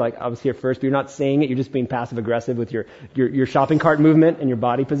on here, like I was here first, but you're not saying it, you're just being passive aggressive with your shopping cart movement and your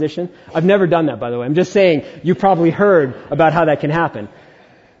body position. I've never done that, by the way. I'm just saying, you probably heard about how that can happen.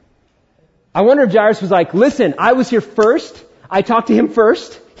 I wonder if Jairus was like, listen, I was here first, I talked to him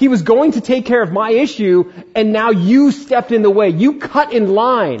first, he was going to take care of my issue, and now you stepped in the way, you cut in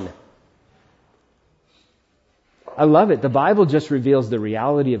line. I love it. The Bible just reveals the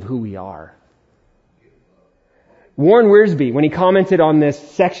reality of who we are. Warren Wiersbe, when he commented on this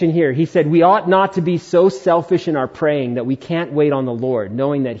section here, he said, we ought not to be so selfish in our praying that we can't wait on the Lord,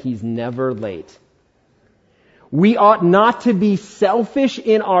 knowing that He's never late. We ought not to be selfish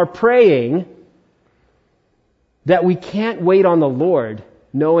in our praying that we can't wait on the Lord,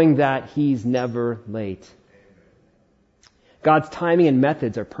 knowing that He's never late. God's timing and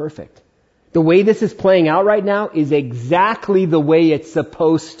methods are perfect. The way this is playing out right now is exactly the way it's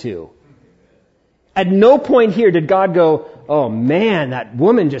supposed to. At no point here did God go, oh man, that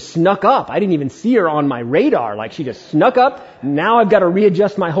woman just snuck up. I didn't even see her on my radar. Like she just snuck up. Now I've got to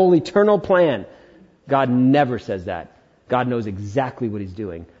readjust my whole eternal plan. God never says that. God knows exactly what He's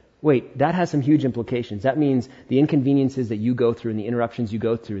doing. Wait, that has some huge implications. That means the inconveniences that you go through and the interruptions you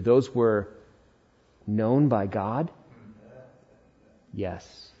go through, those were known by God?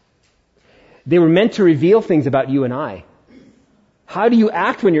 Yes. They were meant to reveal things about you and I. How do you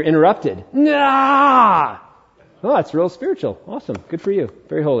act when you're interrupted? Nah! Oh, that's real spiritual. Awesome. Good for you.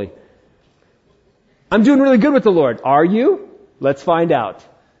 Very holy. I'm doing really good with the Lord. Are you? Let's find out.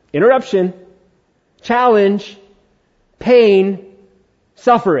 Interruption, challenge, pain,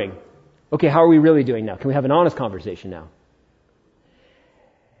 suffering. Okay, how are we really doing now? Can we have an honest conversation now?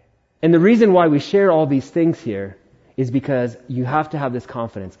 And the reason why we share all these things here is because you have to have this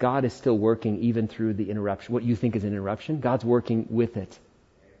confidence. God is still working even through the interruption. What you think is an interruption, God's working with it.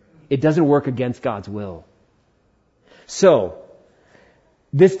 It doesn't work against God's will. So,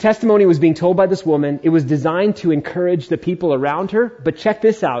 this testimony was being told by this woman. It was designed to encourage the people around her. But check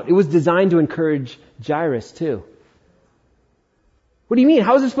this out. It was designed to encourage Jairus too. What do you mean?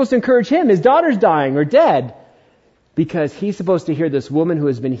 How is it supposed to encourage him? His daughter's dying or dead. Because he's supposed to hear this woman who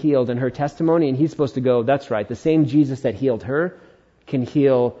has been healed and her testimony, and he's supposed to go, that's right, the same Jesus that healed her can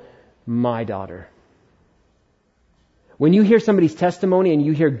heal my daughter. When you hear somebody's testimony and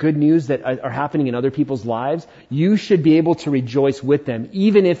you hear good news that are happening in other people's lives, you should be able to rejoice with them,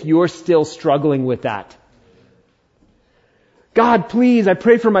 even if you're still struggling with that. God, please, I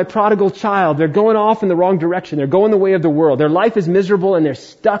pray for my prodigal child. They're going off in the wrong direction. They're going the way of the world. Their life is miserable and they're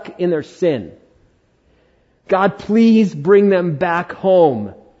stuck in their sin. God, please bring them back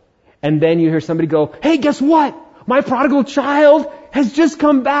home. And then you hear somebody go, hey, guess what? My prodigal child has just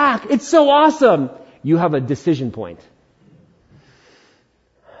come back. It's so awesome. You have a decision point.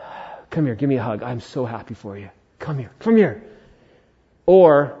 Come here, give me a hug. I'm so happy for you. Come here, come here.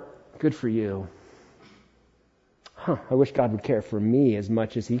 Or, good for you. I wish God would care for me as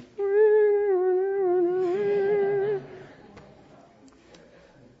much as He...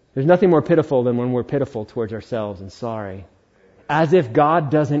 There's nothing more pitiful than when we're pitiful towards ourselves and sorry. As if God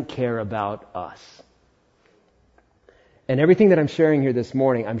doesn't care about us. And everything that I'm sharing here this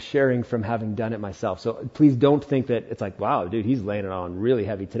morning, I'm sharing from having done it myself. So please don't think that it's like, wow, dude, he's laying it on really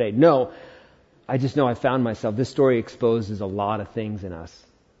heavy today. No, I just know I found myself. This story exposes a lot of things in us.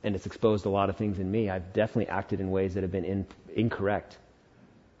 And it's exposed a lot of things in me. I've definitely acted in ways that have been incorrect.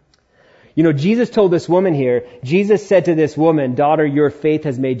 You know, Jesus told this woman here, Jesus said to this woman, daughter, your faith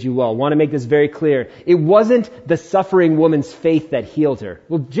has made you well. I want to make this very clear. It wasn't the suffering woman's faith that healed her.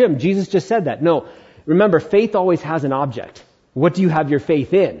 Well, Jim, Jesus just said that. No, remember, faith always has an object. What do you have your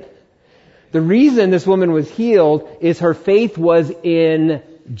faith in? The reason this woman was healed is her faith was in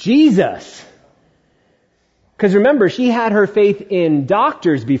Jesus. Because remember, she had her faith in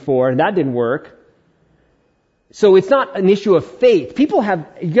doctors before, and that didn't work. So it's not an issue of faith. You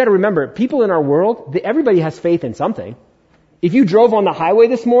got to remember, people in our world, everybody has faith in something. If you drove on the highway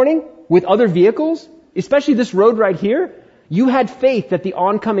this morning with other vehicles, especially this road right here, you had faith that the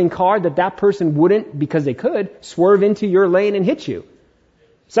oncoming car, that person wouldn't, because they could, swerve into your lane and hit you.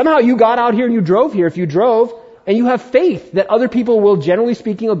 Somehow you got out here and you drove here, if you drove, and you have faith that other people will, generally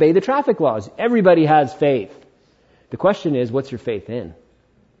speaking, obey the traffic laws. Everybody has faith. The question is, what's your faith in?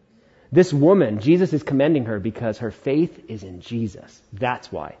 This woman, Jesus is commending her because her faith is in Jesus. That's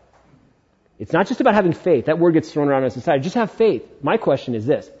why. It's not just about having faith. That word gets thrown around in society. Just have faith. My question is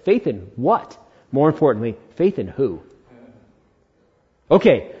this. Faith in what? More importantly, faith in who?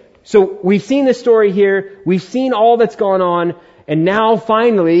 Okay, so we've seen this story here. We've seen all that's gone on. And now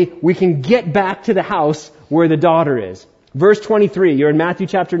finally we can get back to the house where the daughter is. Verse 23, you're in Matthew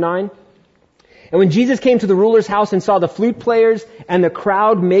chapter 9. And when Jesus came to the ruler's house and saw the flute players and the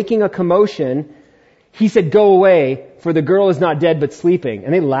crowd making a commotion, he said, "Go away, for the girl is not dead but sleeping."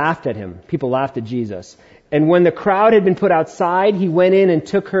 And they laughed at him. People laughed at Jesus. And when the crowd had been put outside, he went in and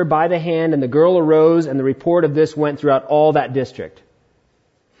took her by the hand, and the girl arose, and the report of this went throughout all that district.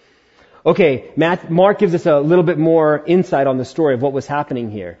 Okay, Mark gives us a little bit more insight on the story of what was happening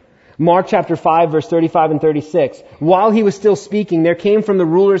here. Mark chapter 5, verse 35 and 36. While he was still speaking, there came from the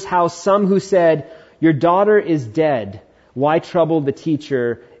ruler's house some who said, "Your daughter is dead. Why trouble the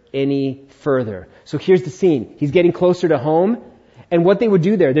teacher any further?" So here's the scene. He's getting closer to home. And what they would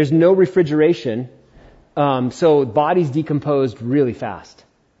do there's no refrigeration. So bodies decomposed really fast.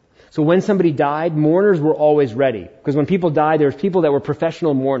 So when somebody died, mourners were always ready. Because when people died, there was people that were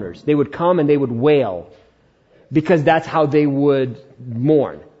professional mourners. They would come and they would wail. Because that's how they would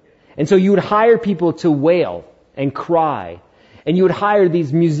mourn. And so you would hire people to wail and cry. And you would hire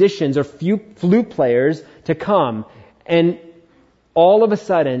these musicians or flute players to come. And all of a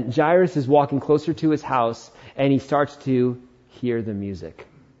sudden, Jairus is walking closer to his house and he starts to hear the music.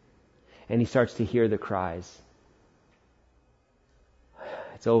 And he starts to hear the cries.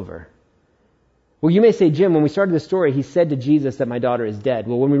 It's over. Well, you may say, "Jim, when we started the story, he said to Jesus that my daughter is dead."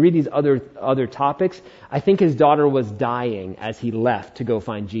 Well, when we read these other topics, I think his daughter was dying as he left to go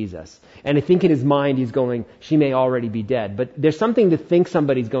find Jesus. And I think in his mind he's going, she may already be dead. But there's something to think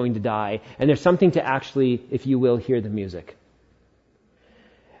somebody's going to die, and there's something to actually, if you will, hear the music.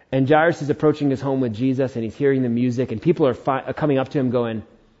 And Jairus is approaching his home with Jesus, and he's hearing the music, and people are coming up to him going,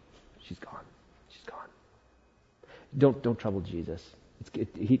 "She's gone. She's gone. Don't trouble Jesus.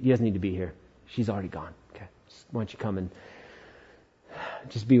 He doesn't need to be here. She's already gone. Okay. Why don't you come and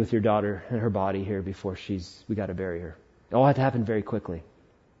just be with your daughter and her body here before we got to bury her." It all had to happen very quickly.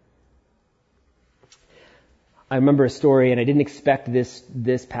 I remember a story, and I didn't expect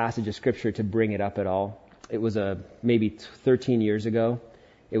this passage of Scripture to bring it up at all. It was maybe 13 years ago.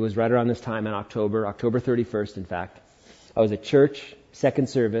 It was right around this time in October 31st, in fact. I was at church, second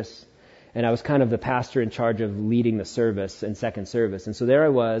service, and I was kind of the pastor in charge of leading the service and second service. And so there I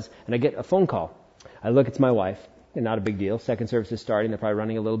was, and I get a phone call. I look, it's my wife, and not a big deal. Second service is starting. They're probably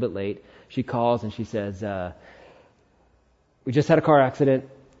running a little bit late. She calls and she says, "We just had a car accident,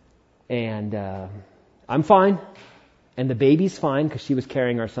 and I'm fine, and the baby's fine," because she was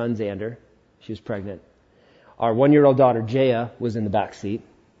carrying our son, Xander. She was pregnant. Our 1-year-old daughter, Jaya, was in the back seat.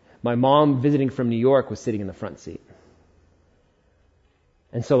 My mom, visiting from New York, was sitting in the front seat.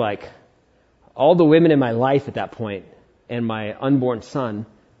 And so, all the women in my life at that point and my unborn son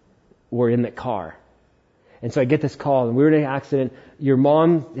were in that car. And so I get this call, and we were in an accident. Your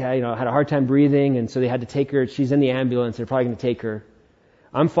mom, had a hard time breathing, and so they had to take her. She's in the ambulance. They're probably going to take her.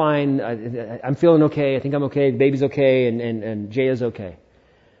 I'm fine. I'm feeling okay. I think I'm okay. The baby's okay, and Jaya's okay.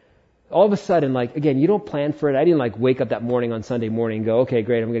 All of a sudden, again, you don't plan for it. I didn't wake up that morning on Sunday morning and go, "Okay,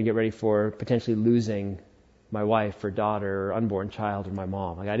 great, I'm going to get ready for potentially losing my wife or daughter or unborn child or my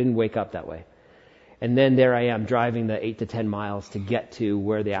mom." I didn't wake up that way. And then there I am driving the 8 to 10 miles to get to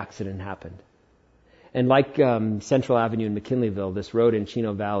where the accident happened. And Central Avenue in McKinleyville, this road in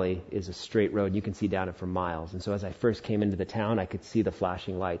Chino Valley is a straight road. You can see down it for miles. And so as I first came into the town, I could see the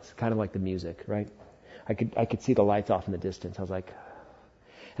flashing lights, kind of like the music, right? I could see the lights off in the distance. I was like,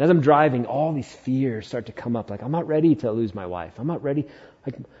 and as I'm driving, all these fears start to come up. I'm not ready to lose my wife. I'm not ready.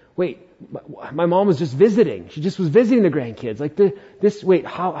 Wait, my mom was just visiting. She just was visiting the grandkids.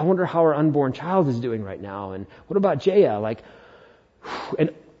 I wonder how our unborn child is doing right now. And what about Jaya?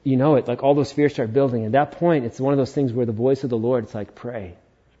 And all those fears start building. At that point, it's one of those things where the voice of the Lord, it's pray.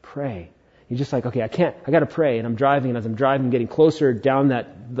 You're just okay, I got to pray. And I'm driving, and as I'm driving, getting closer down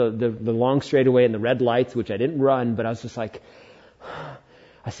the long straightaway and the red lights, which I didn't run, but I was just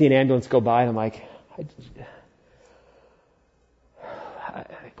I see an ambulance go by, and I'm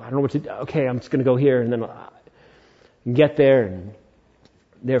I don't know what to do. Okay, I'm just going to go here, and then get there, and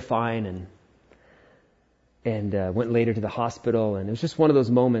they're fine, and went later to the hospital. And it was just one of those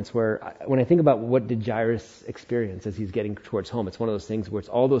moments where, when I think about what did Jairus experience as he's getting towards home, it's one of those things where it's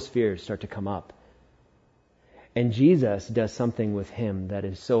all those fears start to come up. And Jesus does something with him that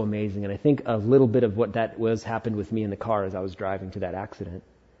is so amazing. And I think a little bit of what happened with me in the car as I was driving to that accident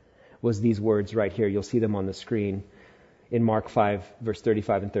was these words right here. You'll see them on the screen in Mark 5, verse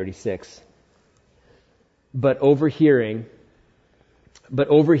 35 and 36. But overhearing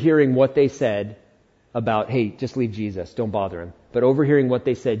what they said about, "Hey, just leave Jesus, don't bother him." But overhearing what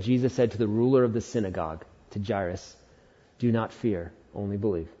they said, Jesus said to the ruler of the synagogue, to Jairus, "Do not fear, only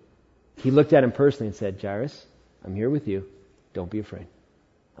believe." He looked at him personally and said, Jairus, I'm here with you. Don't be afraid.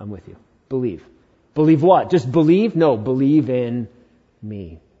 I'm with you. Believe. Believe what? Just believe? No, believe in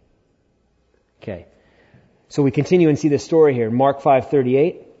me. Okay. So we continue and see this story here. Mark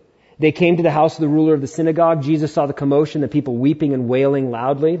 5:38. They came to the house of the ruler of the synagogue. Jesus saw the commotion, the people weeping and wailing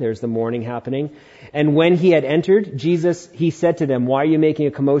loudly. There's the mourning happening. And when he had entered, he said to them, why are you making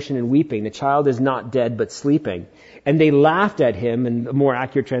a commotion and weeping? The child is not dead, but sleeping. And they laughed at him, and a more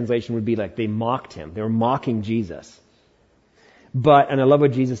accurate translation would be like they mocked him. They were mocking Jesus. And I love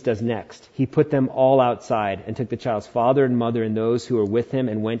what Jesus does next. He put them all outside and took the child's father and mother and those who were with him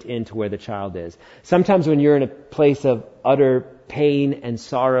and went into where the child is. Sometimes when you're in a place of utter pain and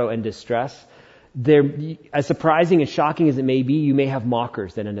sorrow and distress, as surprising and shocking as it may be, you may have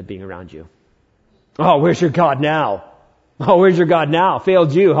mockers that end up being around you. Oh, where's your God now? Oh, where's your God now?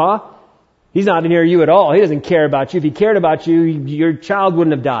 Failed you, huh? He's not near you at all. He doesn't care about you. If he cared about you, your child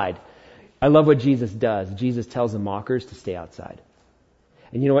wouldn't have died. I love what Jesus does. Jesus tells the mockers to stay outside.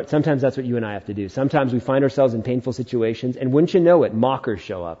 And you know what? Sometimes that's what you and I have to do. Sometimes we find ourselves in painful situations, and wouldn't you know it, mockers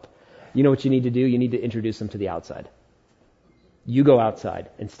show up. You know what you need to do? You need to introduce them to the outside. You go outside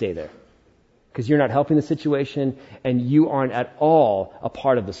and stay there. Because you're not helping the situation, and you aren't at all a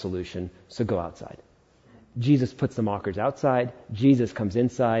part of the solution, so go outside. Jesus puts the mockers outside. Jesus comes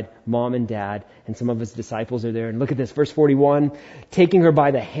inside. Mom and dad and some of his disciples are there. And look at this, verse 41. Taking her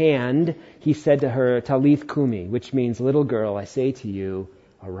by the hand, he said to her, Talith Kumi, which means, little girl, I say to you,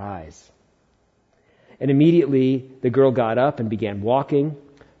 arise. And immediately the girl got up and began walking,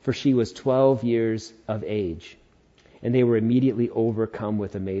 for she was 12 years of age. And they were immediately overcome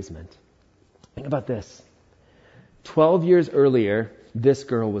with amazement. Think about this. 12 years earlier, this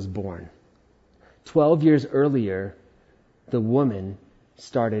girl was born. 12 years earlier, the woman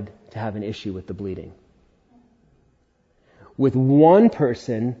started to have an issue with the bleeding. With one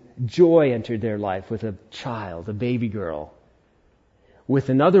person, joy entered their life with a child, a baby girl. With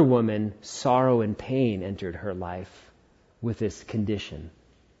another woman, sorrow and pain entered her life with this condition.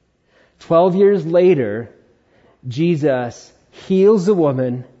 12 years later, Jesus heals the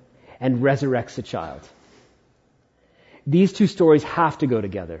woman and resurrects the child. These two stories have to go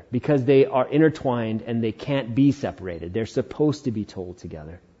together because they are intertwined and they can't be separated. They're supposed to be told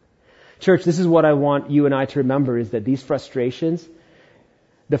together. Church, this is what I want you and I to remember, is that these frustrations,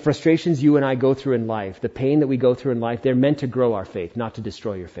 the frustrations you and I go through in life, the pain that we go through in life, they're meant to grow our faith, not to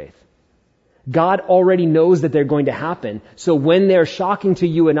destroy your faith. God already knows that they're going to happen. So when they're shocking to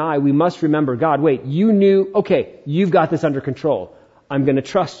you and I, we must remember, God, wait, you knew, okay, you've got this under control. I'm going to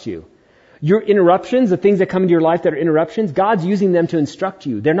trust you. Your interruptions, the things that come into your life that are interruptions, God's using them to instruct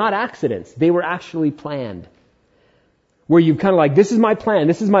you. They're not accidents. They were actually planned. Where you kind of like, this is my plan.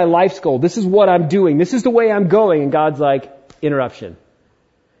 This is my life's goal. This is what I'm doing. This is the way I'm going. And God's like, interruption.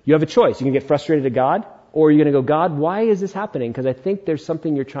 You have a choice. You can get frustrated at God, or you're going to go, God, why is this happening? Because I think there's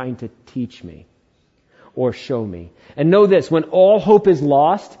something you're trying to teach me or show me. And know this, when all hope is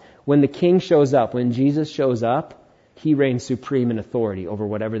lost, when the King shows up, when Jesus shows up, he reigns supreme in authority over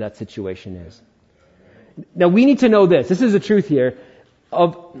whatever that situation is. Now we need to know this. This is the truth here.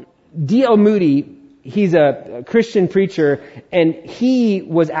 Of D.L. Moody, he's a Christian preacher, and he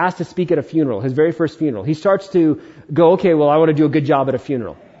was asked to speak at a funeral, his very first funeral. He starts to go, okay, well, I want to do a good job at a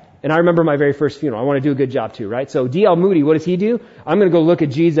funeral. And I remember my very first funeral. I want to do a good job too, right? So D.L. Moody, what does he do? I'm going to go look at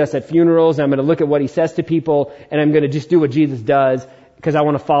Jesus at funerals, and I'm going to look at what he says to people, and I'm going to just do what Jesus does, because I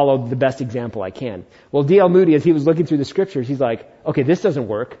want to follow the best example I can. Well, D.L. Moody, as he was looking through the scriptures, he's like, okay, this doesn't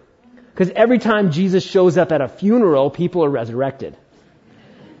work. Because every time Jesus shows up at a funeral, people are resurrected.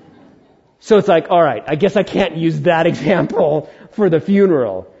 So it's like, all right, I guess I can't use that example for the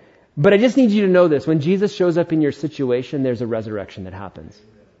funeral. But I just need you to know this. When Jesus shows up in your situation, there's a resurrection that happens.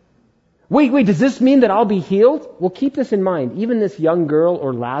 Wait, does this mean that I'll be healed? Well, keep this in mind. Even this young girl,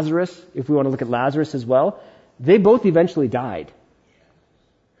 or Lazarus, if we want to look at Lazarus as well, they both eventually died.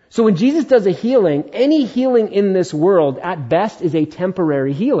 So when Jesus does a healing, any healing in this world, at best, is a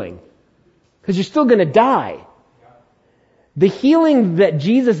temporary healing. Because you're still going to die. The healing that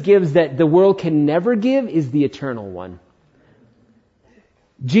Jesus gives that the world can never give is the eternal one.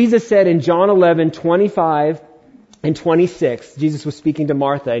 Jesus said in John 11:25 and 26, Jesus was speaking to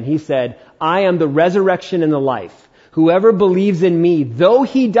Martha, and he said, I am the resurrection and the life. Whoever believes in me, though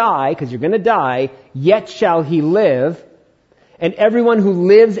he die, because you're going to die, yet shall he live. And everyone who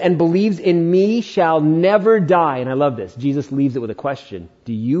lives and believes in me shall never die. And I love this. Jesus leaves it with a question.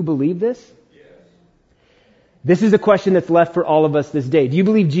 Do you believe this? Yes. This is a question that's left for all of us this day. Do you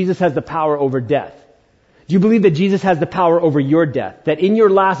believe Jesus has the power over death? Do you believe that Jesus has the power over your death? That in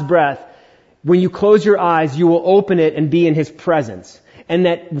your last breath, when you close your eyes, you will open it and be in His presence. And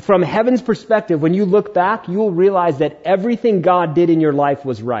that from heaven's perspective, when you look back, you will realize that everything God did in your life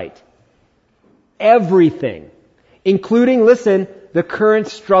was right. Everything. Including, listen, the current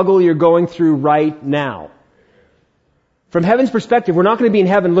struggle you're going through right now. From heaven's perspective, we're not going to be in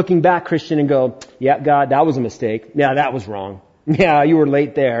heaven looking back, Christian, and go, yeah, God, that was a mistake. Yeah, that was wrong. Yeah, you were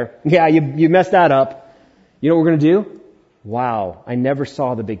late there. Yeah, you messed that up. You know what we're going to do? Wow, I never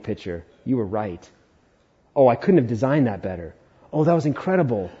saw the big picture. You were right. Oh, I couldn't have designed that better. Oh, that was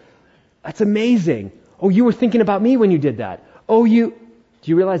incredible. That's amazing. Oh, you were thinking about me when you did that. Do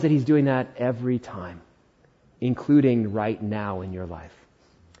you realize that He's doing that every time, including right now in your life?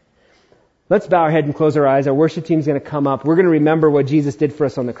 Let's bow our head and close our eyes. Our worship team is going to come up. We're going to remember what Jesus did for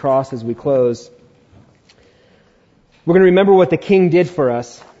us on the cross as we close. We're going to remember what the King did for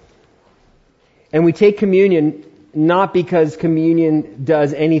us. And we take communion not because communion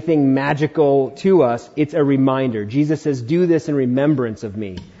does anything magical to us. It's a reminder. Jesus says, do this in remembrance of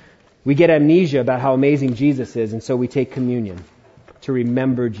me. We get amnesia about how amazing Jesus is, and so we take communion to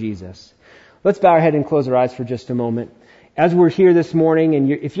remember Jesus. Let's bow our head and close our eyes for just a moment. As we're here this morning, and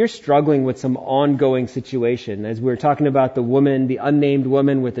if you're struggling with some ongoing situation, as we're talking about the woman, the unnamed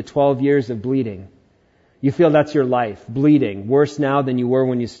woman with the 12 years of bleeding, you feel that's your life, bleeding, worse now than you were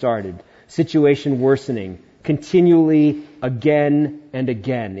when you started, situation worsening, continually again and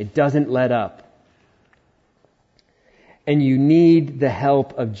again. It doesn't let up. And you need the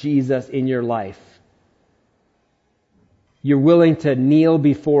help of Jesus in your life. You're willing to kneel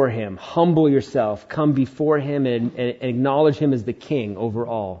before Him, humble yourself, come before Him and acknowledge Him as the King over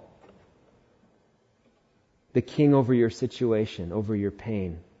all. The King over your situation, over your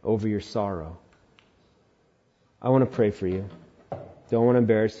pain, over your sorrow. I want to pray for you. Don't want to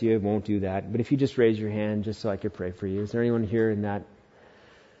embarrass you. I won't do that. But if you just raise your hand just so I could pray for you. Is there anyone here in that?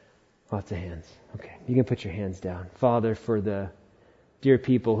 Lots of hands. Okay. You can put your hands down. Father, for the dear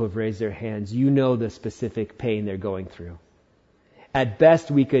people who have raised their hands, you know the specific pain they're going through. At best,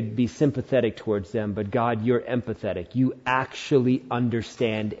 we could be sympathetic towards them, but God, you're empathetic. You actually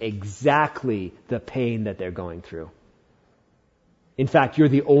understand exactly the pain that they're going through. In fact, you're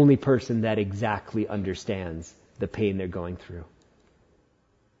the only person that exactly understands the pain they're going through.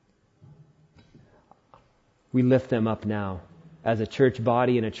 We lift them up now as a church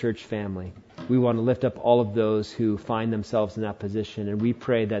body and a church family. We want to lift up all of those who find themselves in that position. And we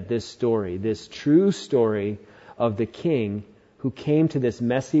pray that this story, this true story of the King who came to this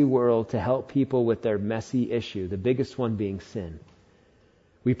messy world to help people with their messy issue, the biggest one being sin.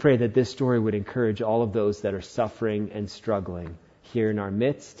 We pray that this story would encourage all of those that are suffering and struggling here in our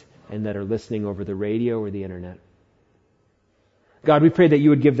midst and that are listening over the radio or the internet. God, we pray that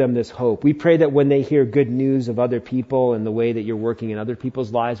you would give them this hope. We pray that when they hear good news of other people and the way that you're working in other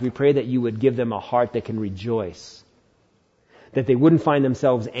people's lives, we pray that you would give them a heart that can rejoice. That they wouldn't find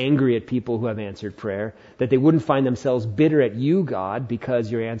themselves angry at people who have answered prayer. That they wouldn't find themselves bitter at you, God,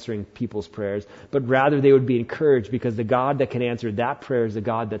 because you're answering people's prayers. But rather they would be encouraged because the God that can answer that prayer is the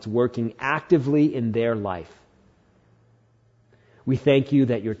God that's working actively in their life. We thank you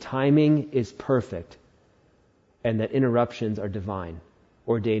that your timing is perfect and that interruptions are divine,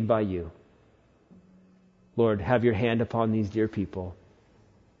 ordained by you. Lord, have your hand upon these dear people.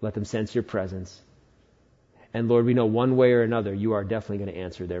 Let them sense your presence. And Lord, we know one way or another, you are definitely going to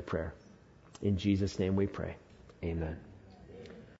answer their prayer. In Jesus' name we pray. Amen.